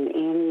festival on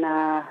in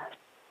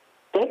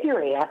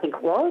February, I think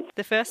it was.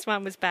 The first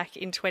one was back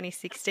in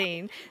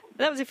 2016.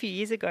 That was a few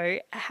years ago.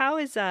 How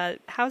has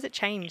it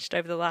changed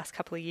over the last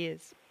couple of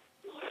years?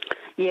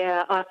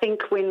 Yeah, I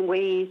think when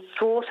we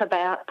thought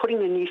about putting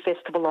a new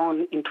festival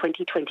on in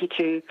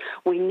 2022,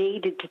 we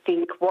needed to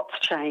think what's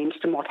changed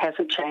and what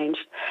hasn't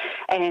changed.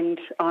 And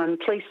I'm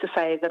pleased to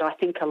say that I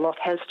think a lot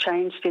has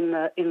changed in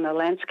the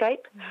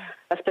landscape,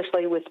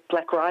 especially with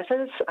Black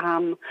writers.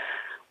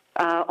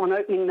 On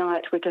opening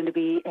night, we're going to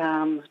be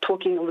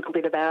talking a little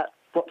bit about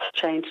what's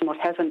changed and what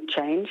hasn't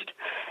changed.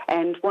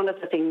 And one of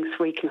the things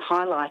we can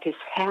highlight is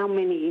how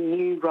many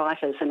new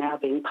writers are now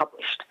being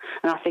published.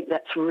 And I think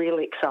that's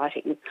really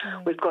exciting.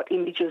 We've got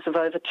images of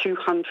over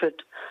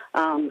 200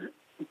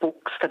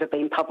 books that have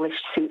been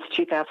published since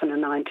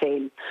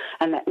 2019,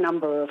 and that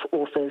number of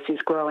authors is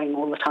growing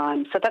all the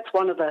time. So that's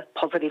one of the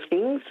positive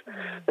things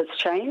that's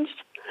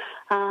changed.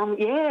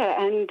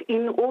 And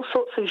in all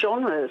sorts of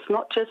genres,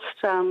 not just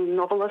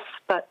novelists,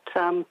 but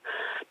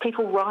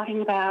people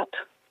writing about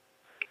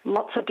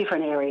lots of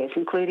different areas,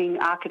 including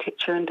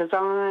architecture and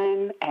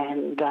design,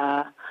 and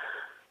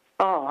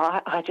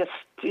I just,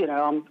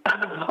 I'm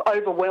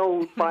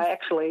overwhelmed by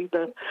actually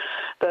the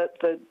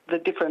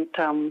different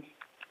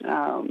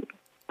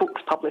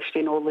books published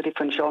in all the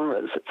different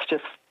genres. It's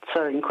just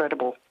so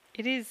incredible.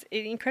 It is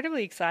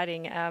incredibly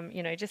exciting,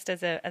 just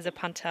as a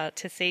punter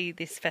to see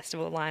this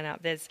festival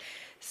lineup. There's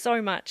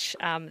so much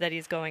that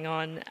is going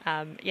on.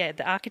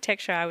 The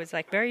architecture I was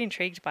very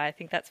intrigued by. I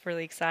think that's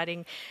really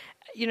exciting.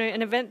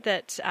 An event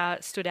that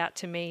stood out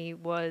to me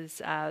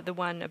was the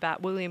one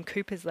about William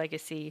Cooper's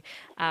legacy,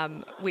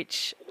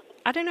 which,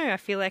 I don't know, I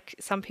feel like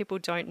some people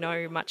don't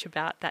know much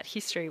about that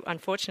history,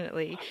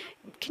 unfortunately.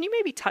 Can you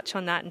maybe touch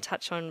on that and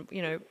touch on,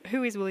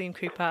 who is William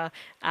Cooper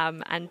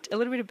and a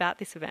little bit about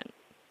this event?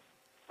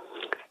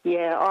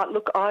 Yeah,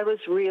 I was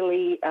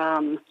really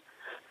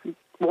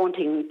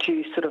wanting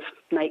to sort of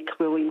make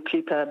William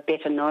Cooper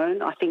better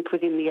known. I think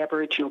within the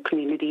Aboriginal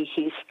community,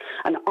 he's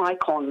an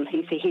icon,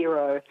 he's a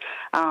hero.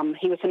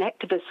 He was an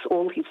activist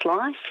all his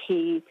life.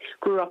 He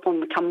grew up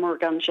on the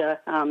Cummeragunja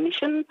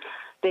mission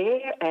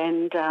there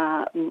and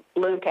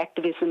learnt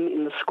activism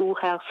in the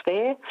schoolhouse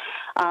there.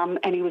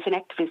 And he was an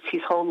activist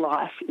his whole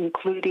life,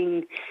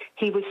 including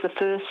he was the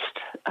first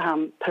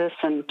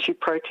person to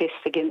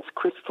protest against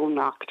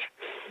Kristallnacht,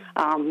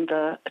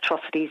 the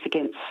atrocities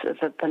against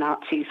the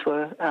Nazis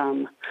were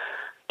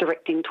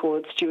directing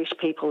towards Jewish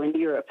people in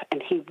Europe.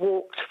 And he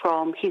walked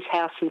from his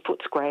house in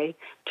Footscray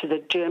to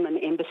the German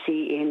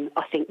embassy in,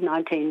 I think,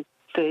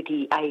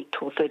 1938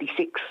 or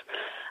 36.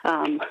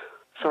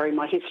 Sorry,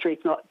 my history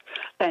is not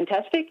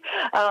fantastic,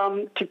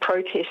 to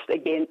protest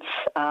against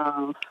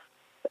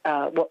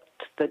what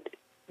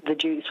the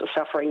Jews were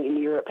suffering in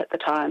Europe at the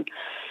time.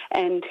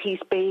 And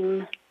he's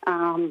been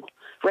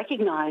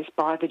recognised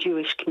by the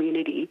Jewish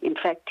community. In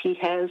fact, he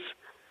has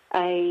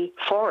a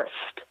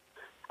forest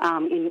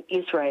in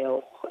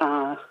Israel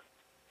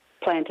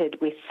planted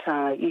with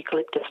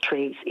eucalyptus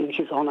trees in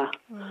his honour.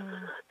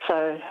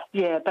 So,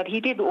 but he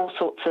did all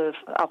sorts of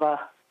other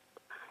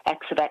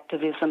acts of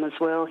activism as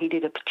well. He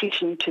did a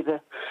petition to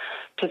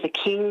the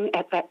king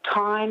at that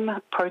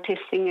time,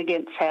 protesting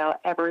against how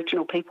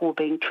Aboriginal people were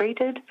being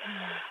treated,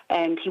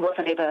 and he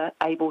wasn't ever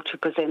able to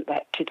present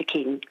that to the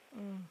king.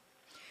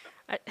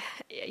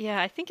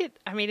 I think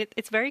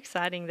it's very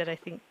exciting that I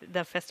think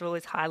the festival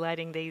is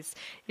highlighting these,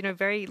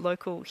 very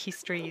local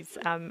histories,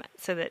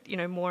 so that,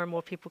 more and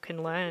more people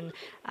can learn.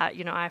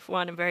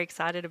 I'm very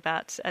excited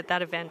about at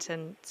that event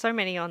and so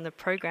many on the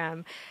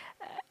program.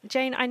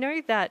 Jane, I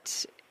know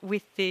that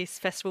with this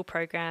festival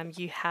program,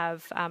 you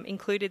have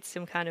included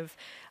some kind of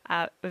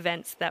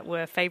events that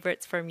were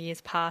favourites from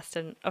years past,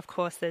 and of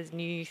course there's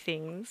new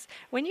things.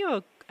 When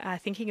you're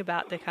thinking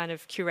about the kind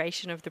of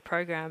curation of the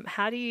program,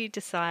 how do you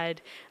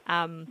decide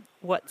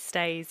what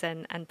stays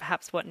and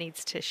perhaps what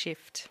needs to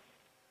shift?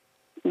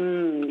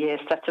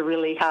 Yes, that's a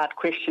really hard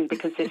question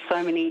because there's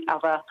so many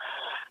other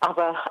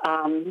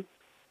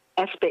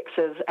aspects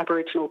of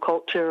Aboriginal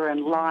culture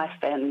and life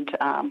and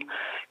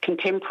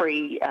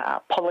contemporary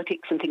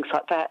politics and things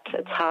like that.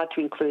 It's hard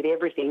to include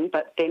everything,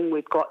 but then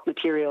we've got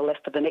material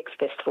left for the next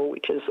festival,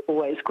 which is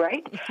always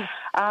great.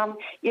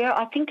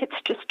 I think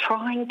it's just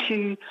trying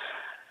to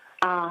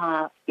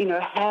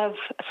have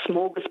a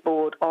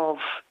smorgasbord of,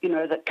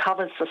 that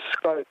covers the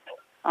scope.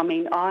 I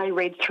mean, I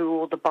read through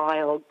all the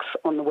biogs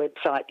on the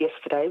website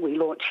yesterday. We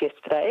launched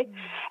yesterday,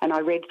 and I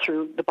read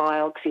through the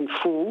biogs in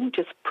full,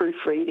 just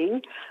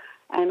proofreading,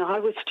 and I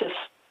was just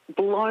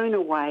blown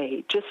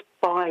away just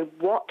by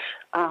what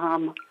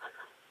our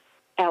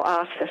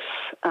artists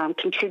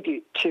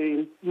contribute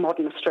to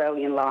modern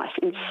Australian life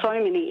in so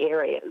many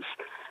areas.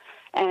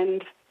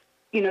 And,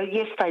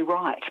 yes, they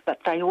write, but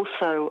they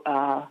also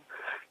are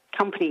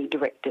company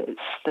directors,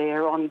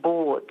 they're on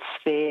boards,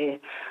 they're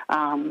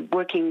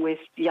working with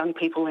young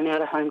people in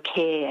out-of-home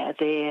care,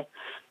 they're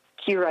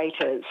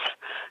curators,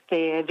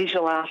 they're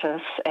visual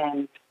artists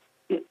and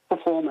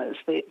performers.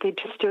 They're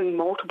just doing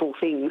multiple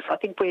things. I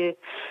think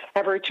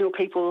Aboriginal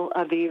people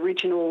are the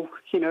original,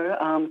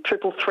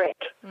 triple threat,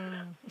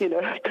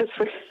 because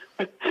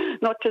we're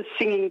not just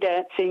singing,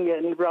 dancing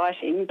and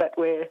writing, but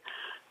we're,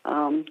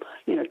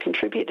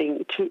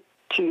 contributing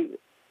to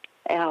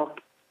our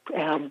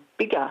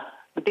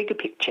bigger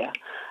picture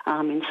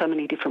in so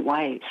many different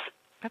ways.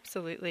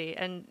 Absolutely.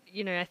 And,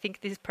 I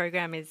think this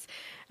program is,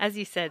 as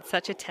you said,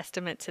 such a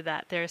testament to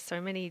that. There are so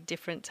many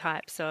different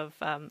types of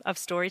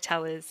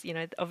storytellers,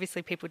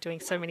 obviously people doing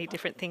so many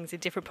different things in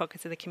different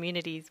pockets of the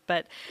communities.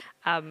 But,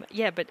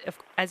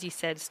 as you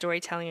said,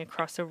 storytelling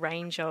across a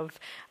range of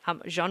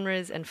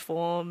genres and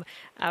form.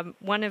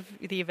 One of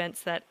the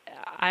events that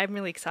I'm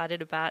really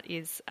excited about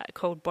is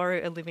called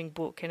Borrow a Living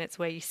Book. And it's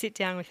where you sit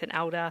down with an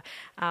elder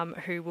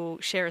who will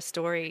share a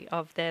story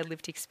of their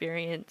lived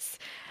experience.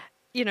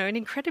 An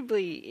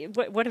incredibly,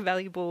 what a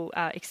valuable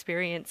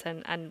experience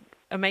and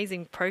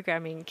amazing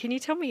programming. Can you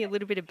tell me a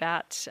little bit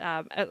about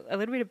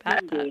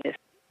that?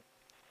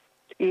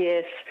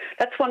 Yes,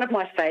 that's one of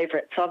my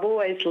favourites. I've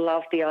always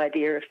loved the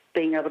idea of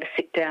being able to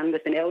sit down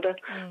with an elder.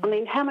 I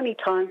mean, how many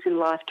times in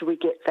life do we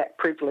get that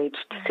privilege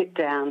to sit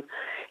down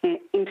in an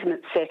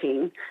intimate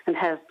setting and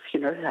have,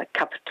 a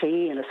cup of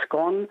tea and a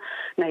scone,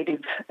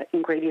 native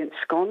ingredient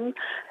scone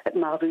at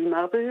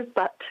Mabu,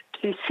 but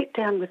to sit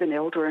down with an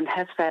elder and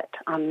have that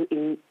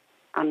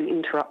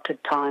uninterrupted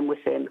time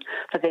with them,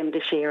 for them to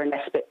share an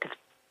aspect of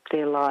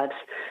their lives.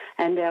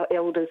 And our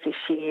elders this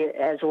year,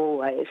 as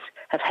always,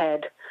 have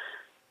had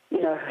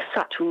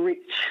such rich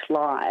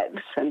lives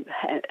and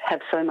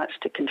have so much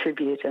to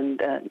contribute and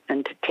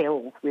to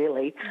tell,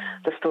 really,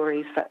 the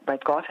stories that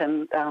they've got.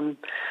 And,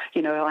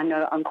 I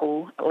know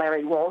Uncle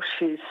Larry Walsh,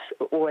 who's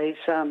always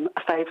a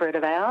favourite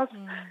of ours.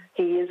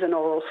 He is an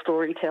oral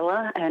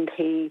storyteller, and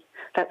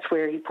that's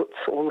where he puts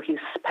all his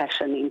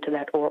passion into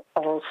that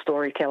oral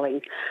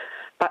storytelling.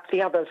 But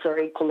the others are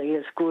equally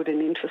as good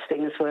and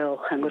interesting as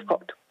well. And we've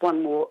got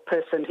one more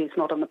person who's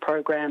not on the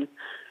program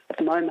at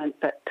the moment,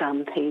 but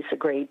he's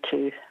agreed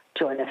to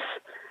join us,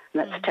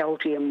 and that's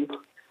Talgium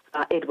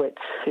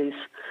Edwards, who's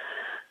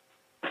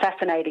a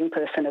fascinating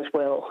person as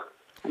well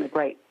and a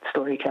great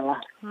storyteller.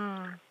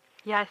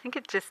 Yeah, I think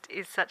it just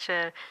is such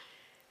a,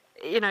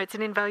 it's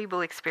an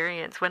invaluable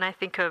experience. When I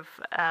think of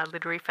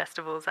literary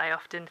festivals, I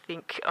often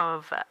think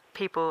of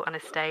people on a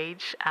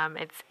stage.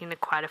 It's in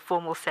quite a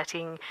formal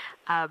setting,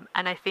 and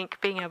I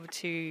think being able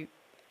to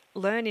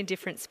learn in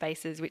different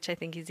spaces, which I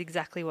think is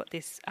exactly what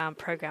this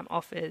program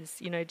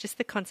offers. Just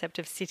the concept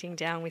of sitting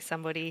down with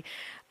somebody,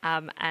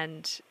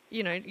 and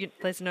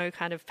there's no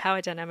kind of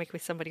power dynamic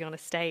with somebody on a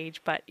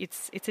stage, but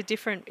it's a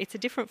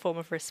different form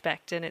of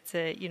respect, and it's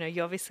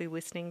you're obviously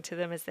listening to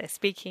them as they're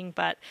speaking.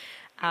 But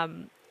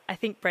I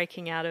think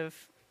breaking out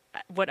of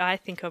what I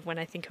think of when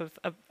I think of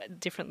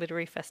different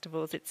literary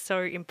festivals, it's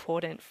so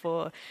important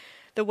for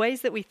the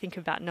ways that we think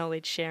about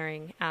knowledge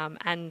sharing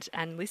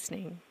and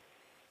listening.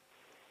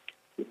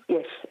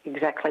 Yes,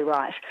 exactly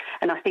right.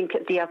 And I think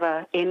at the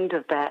other end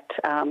of that,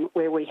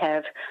 where we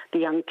have the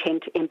Young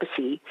Kent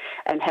Embassy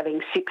and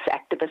having 6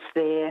 activists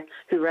there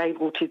who are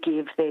able to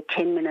give their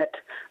 10-minute,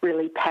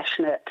 really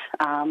passionate,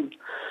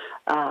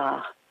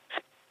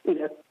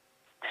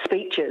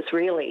 speeches,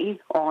 really,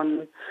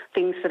 on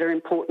things that are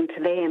important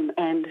to them.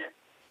 And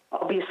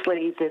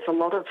obviously there's a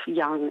lot of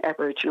young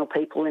Aboriginal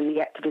people in the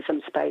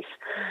activism space.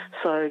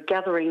 So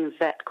gathering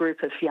that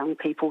group of young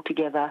people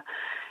together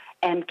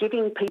and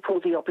giving people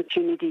the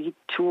opportunity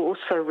to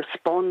also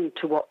respond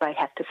to what they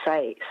have to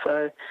say.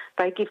 So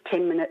they give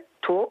 10-minute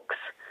talks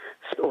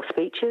or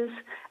speeches,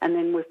 and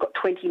then we've got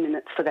 20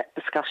 minutes for that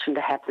discussion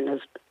to happen as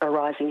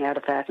arising out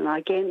of that. And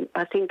again,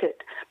 I think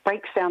it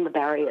breaks down the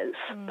barriers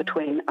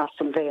between us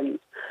and them.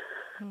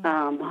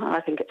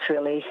 I think it's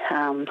really,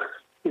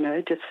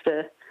 just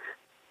an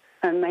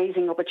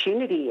amazing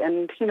opportunity.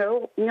 And,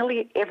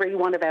 nearly every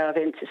one of our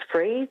events is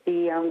free.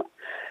 The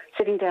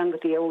sitting down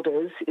with the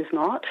elders is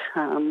not,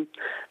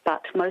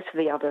 but most of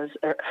the others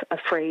are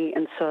free,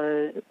 and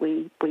so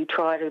we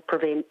try to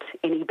prevent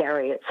any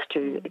barriers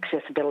to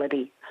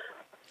accessibility.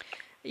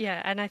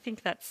 Yeah, and I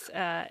think that's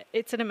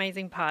it's an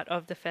amazing part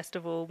of the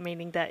festival,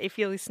 meaning that if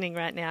you're listening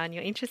right now and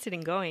you're interested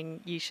in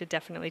going, you should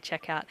definitely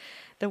check out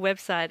the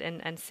website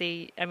and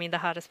see. I mean, the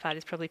hardest part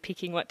is probably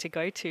picking what to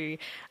go to.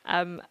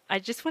 I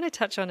just want to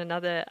touch on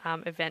another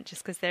event,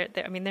 just because there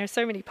are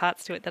so many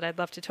parts to it that I'd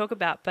love to talk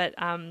about, but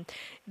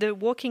the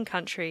Walking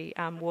Country,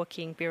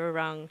 Walking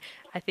Birrarung,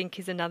 I think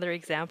is another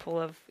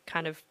example of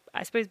kind of,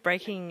 I suppose,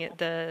 breaking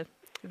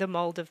the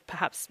mould of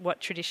perhaps what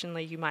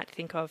traditionally you might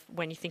think of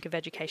when you think of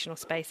educational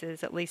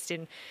spaces, at least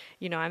in,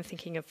 I'm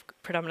thinking of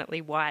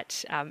predominantly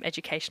white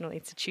educational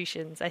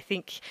institutions. I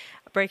think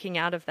breaking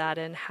out of that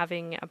and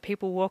having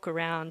people walk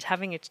around,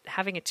 having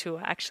a tour,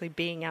 actually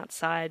being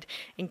outside,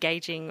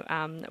 engaging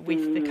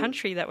with the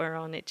country that we're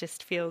on, it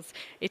just feels,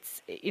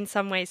 it's in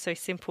some ways so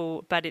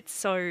simple, but it's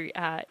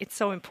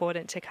so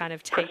important to kind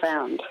of take.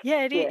 Profound.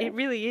 Yeah, it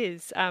really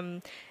is.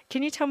 Can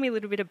you tell me a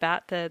little bit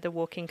about the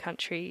Walking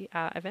Country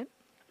event?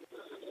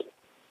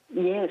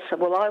 Yes,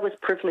 well, I was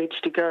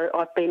privileged to go.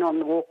 I've been on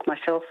the walk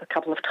myself a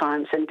couple of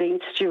times, and Dean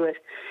Stewart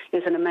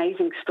is an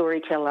amazing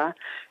storyteller,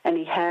 and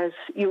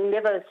you'll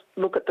never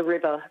look at the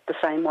river the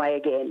same way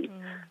again,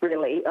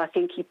 really. I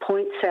think he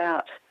points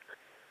out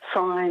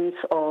signs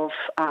of,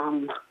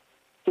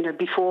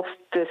 before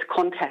first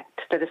contact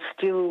that are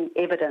still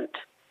evident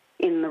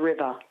in the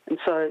river. And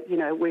so,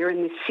 we're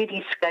in this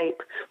cityscape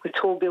with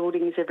tall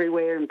buildings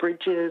everywhere and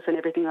bridges and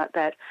everything like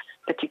that,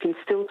 but you can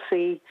still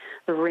see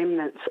the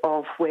remnants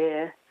of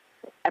where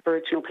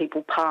Aboriginal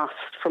people passed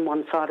from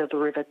one side of the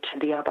river to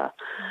the other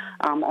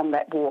on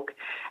that walk.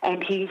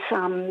 And he's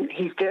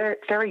very,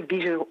 very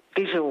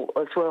visual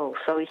as well.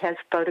 So he has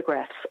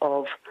photographs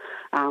of,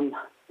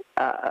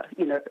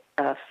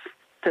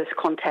 first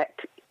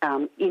contact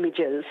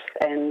images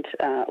and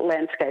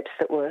landscapes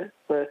that were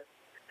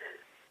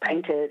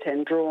painted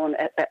and drawn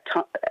at that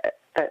time,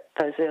 at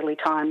those early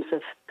times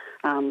of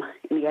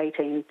in the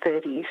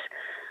 1830s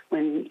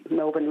when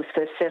Melbourne was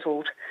first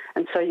settled.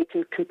 And so you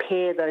can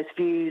compare those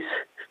views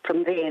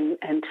from then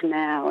and to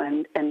now.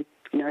 And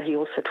he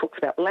also talks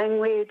about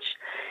language.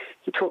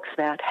 He talks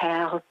about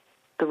how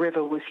the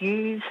river was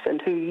used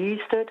and who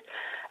used it.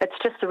 It's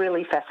just a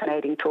really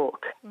fascinating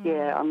talk.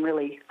 Yeah, I'm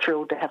really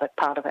thrilled to have it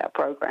part of our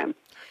program.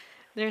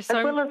 As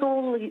well as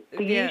all the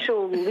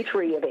usual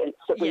literary events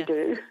that we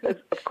do, of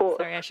course.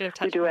 Sorry, I should have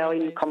touched on our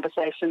in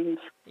conversations.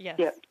 Yes.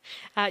 Yep.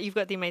 You've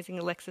got the amazing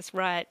Alexis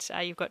Wright.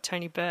 You've got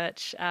Tony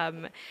Birch.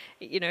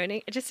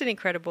 Just an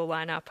incredible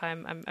lineup.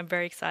 I'm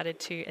very excited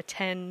to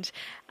attend.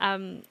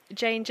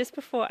 Jane, just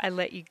before I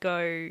let you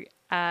go,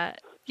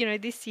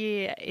 this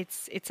year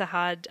it's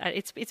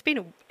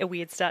been a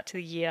weird start to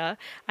the year.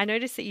 I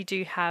noticed that you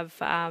do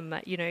have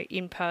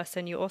in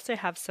person. You also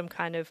have some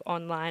kind of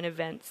online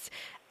events.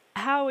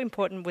 How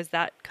important was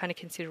that kind of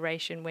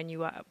consideration when you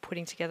were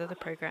putting together the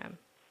program?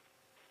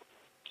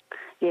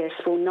 Yes,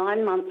 well,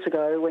 9 months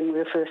ago when we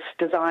were first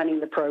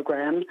designing the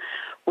program,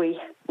 we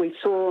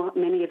saw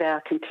many of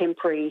our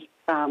contemporary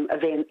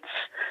events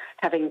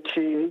having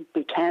to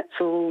be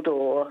cancelled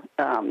or,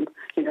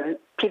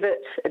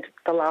 pivot at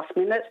the last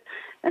minute.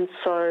 And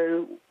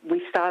so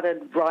we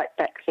started right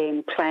back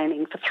then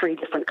planning for 3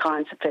 different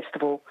kinds of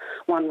festival.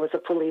 One was a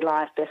fully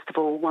live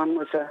festival, one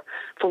was a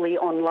fully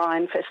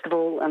online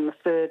festival, and the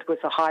third was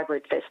a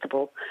hybrid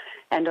festival.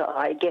 And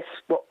I guess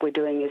what we're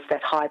doing is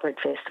that hybrid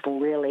festival,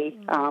 really,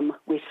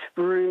 with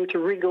room to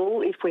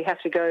wriggle if we have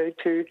to go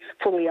to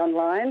fully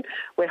online.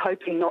 We're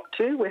hoping not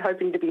to. We're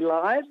hoping to be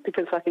live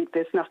because I think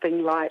there's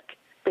nothing like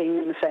being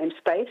in the same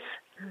space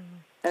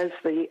as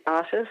the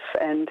artists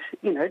and,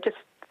 just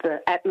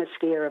the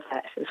atmosphere of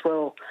that as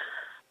well.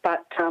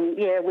 But,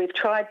 we've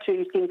tried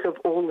to think of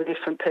all the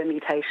different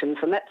permutations,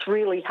 and that's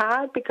really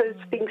hard because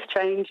things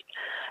change,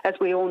 as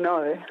we all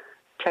know,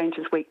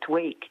 changes week to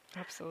week.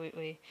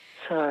 Absolutely.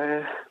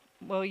 So...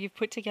 Well, you've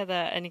put together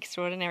an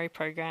extraordinary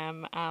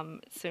program,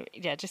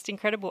 just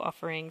incredible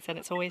offerings, and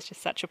it's always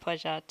just such a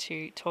pleasure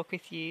to talk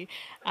with you.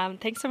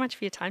 Thanks so much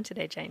for your time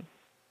today, Jane.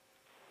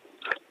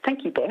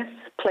 Thank you, Beth.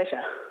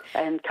 Pleasure.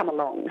 And come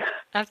along.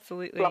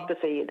 Absolutely. Love to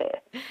see you there.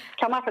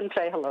 Come up and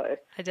say hello.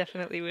 I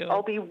definitely will.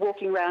 I'll be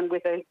walking around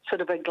with a sort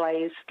of a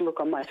glazed look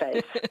on my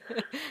face.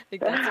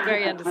 That's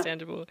very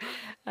understandable.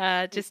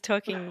 Just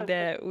talking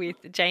there with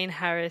Jane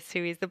Harris,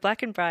 who is the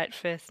Black and Bright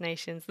First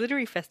Nations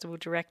Literary Festival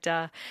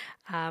Director.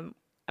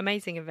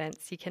 Amazing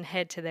events. You can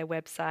head to their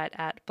website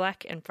at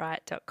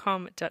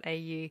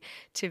blackandbright.com.au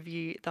to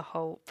view the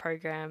whole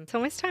program. It's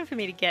almost time for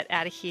me to get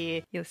out of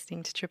here. You're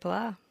listening to Triple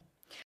R.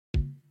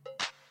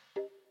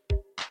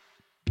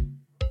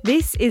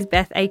 This is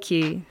Beth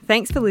AQ.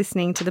 Thanks for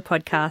listening to the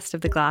podcast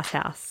of The Glass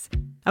House,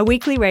 a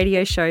weekly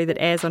radio show that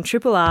airs on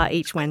Triple R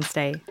each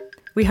Wednesday.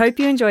 We hope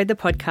you enjoyed the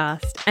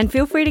podcast and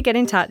feel free to get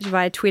in touch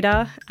via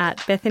Twitter at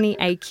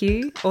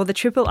BethanyAQ or the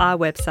Triple R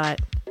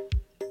website.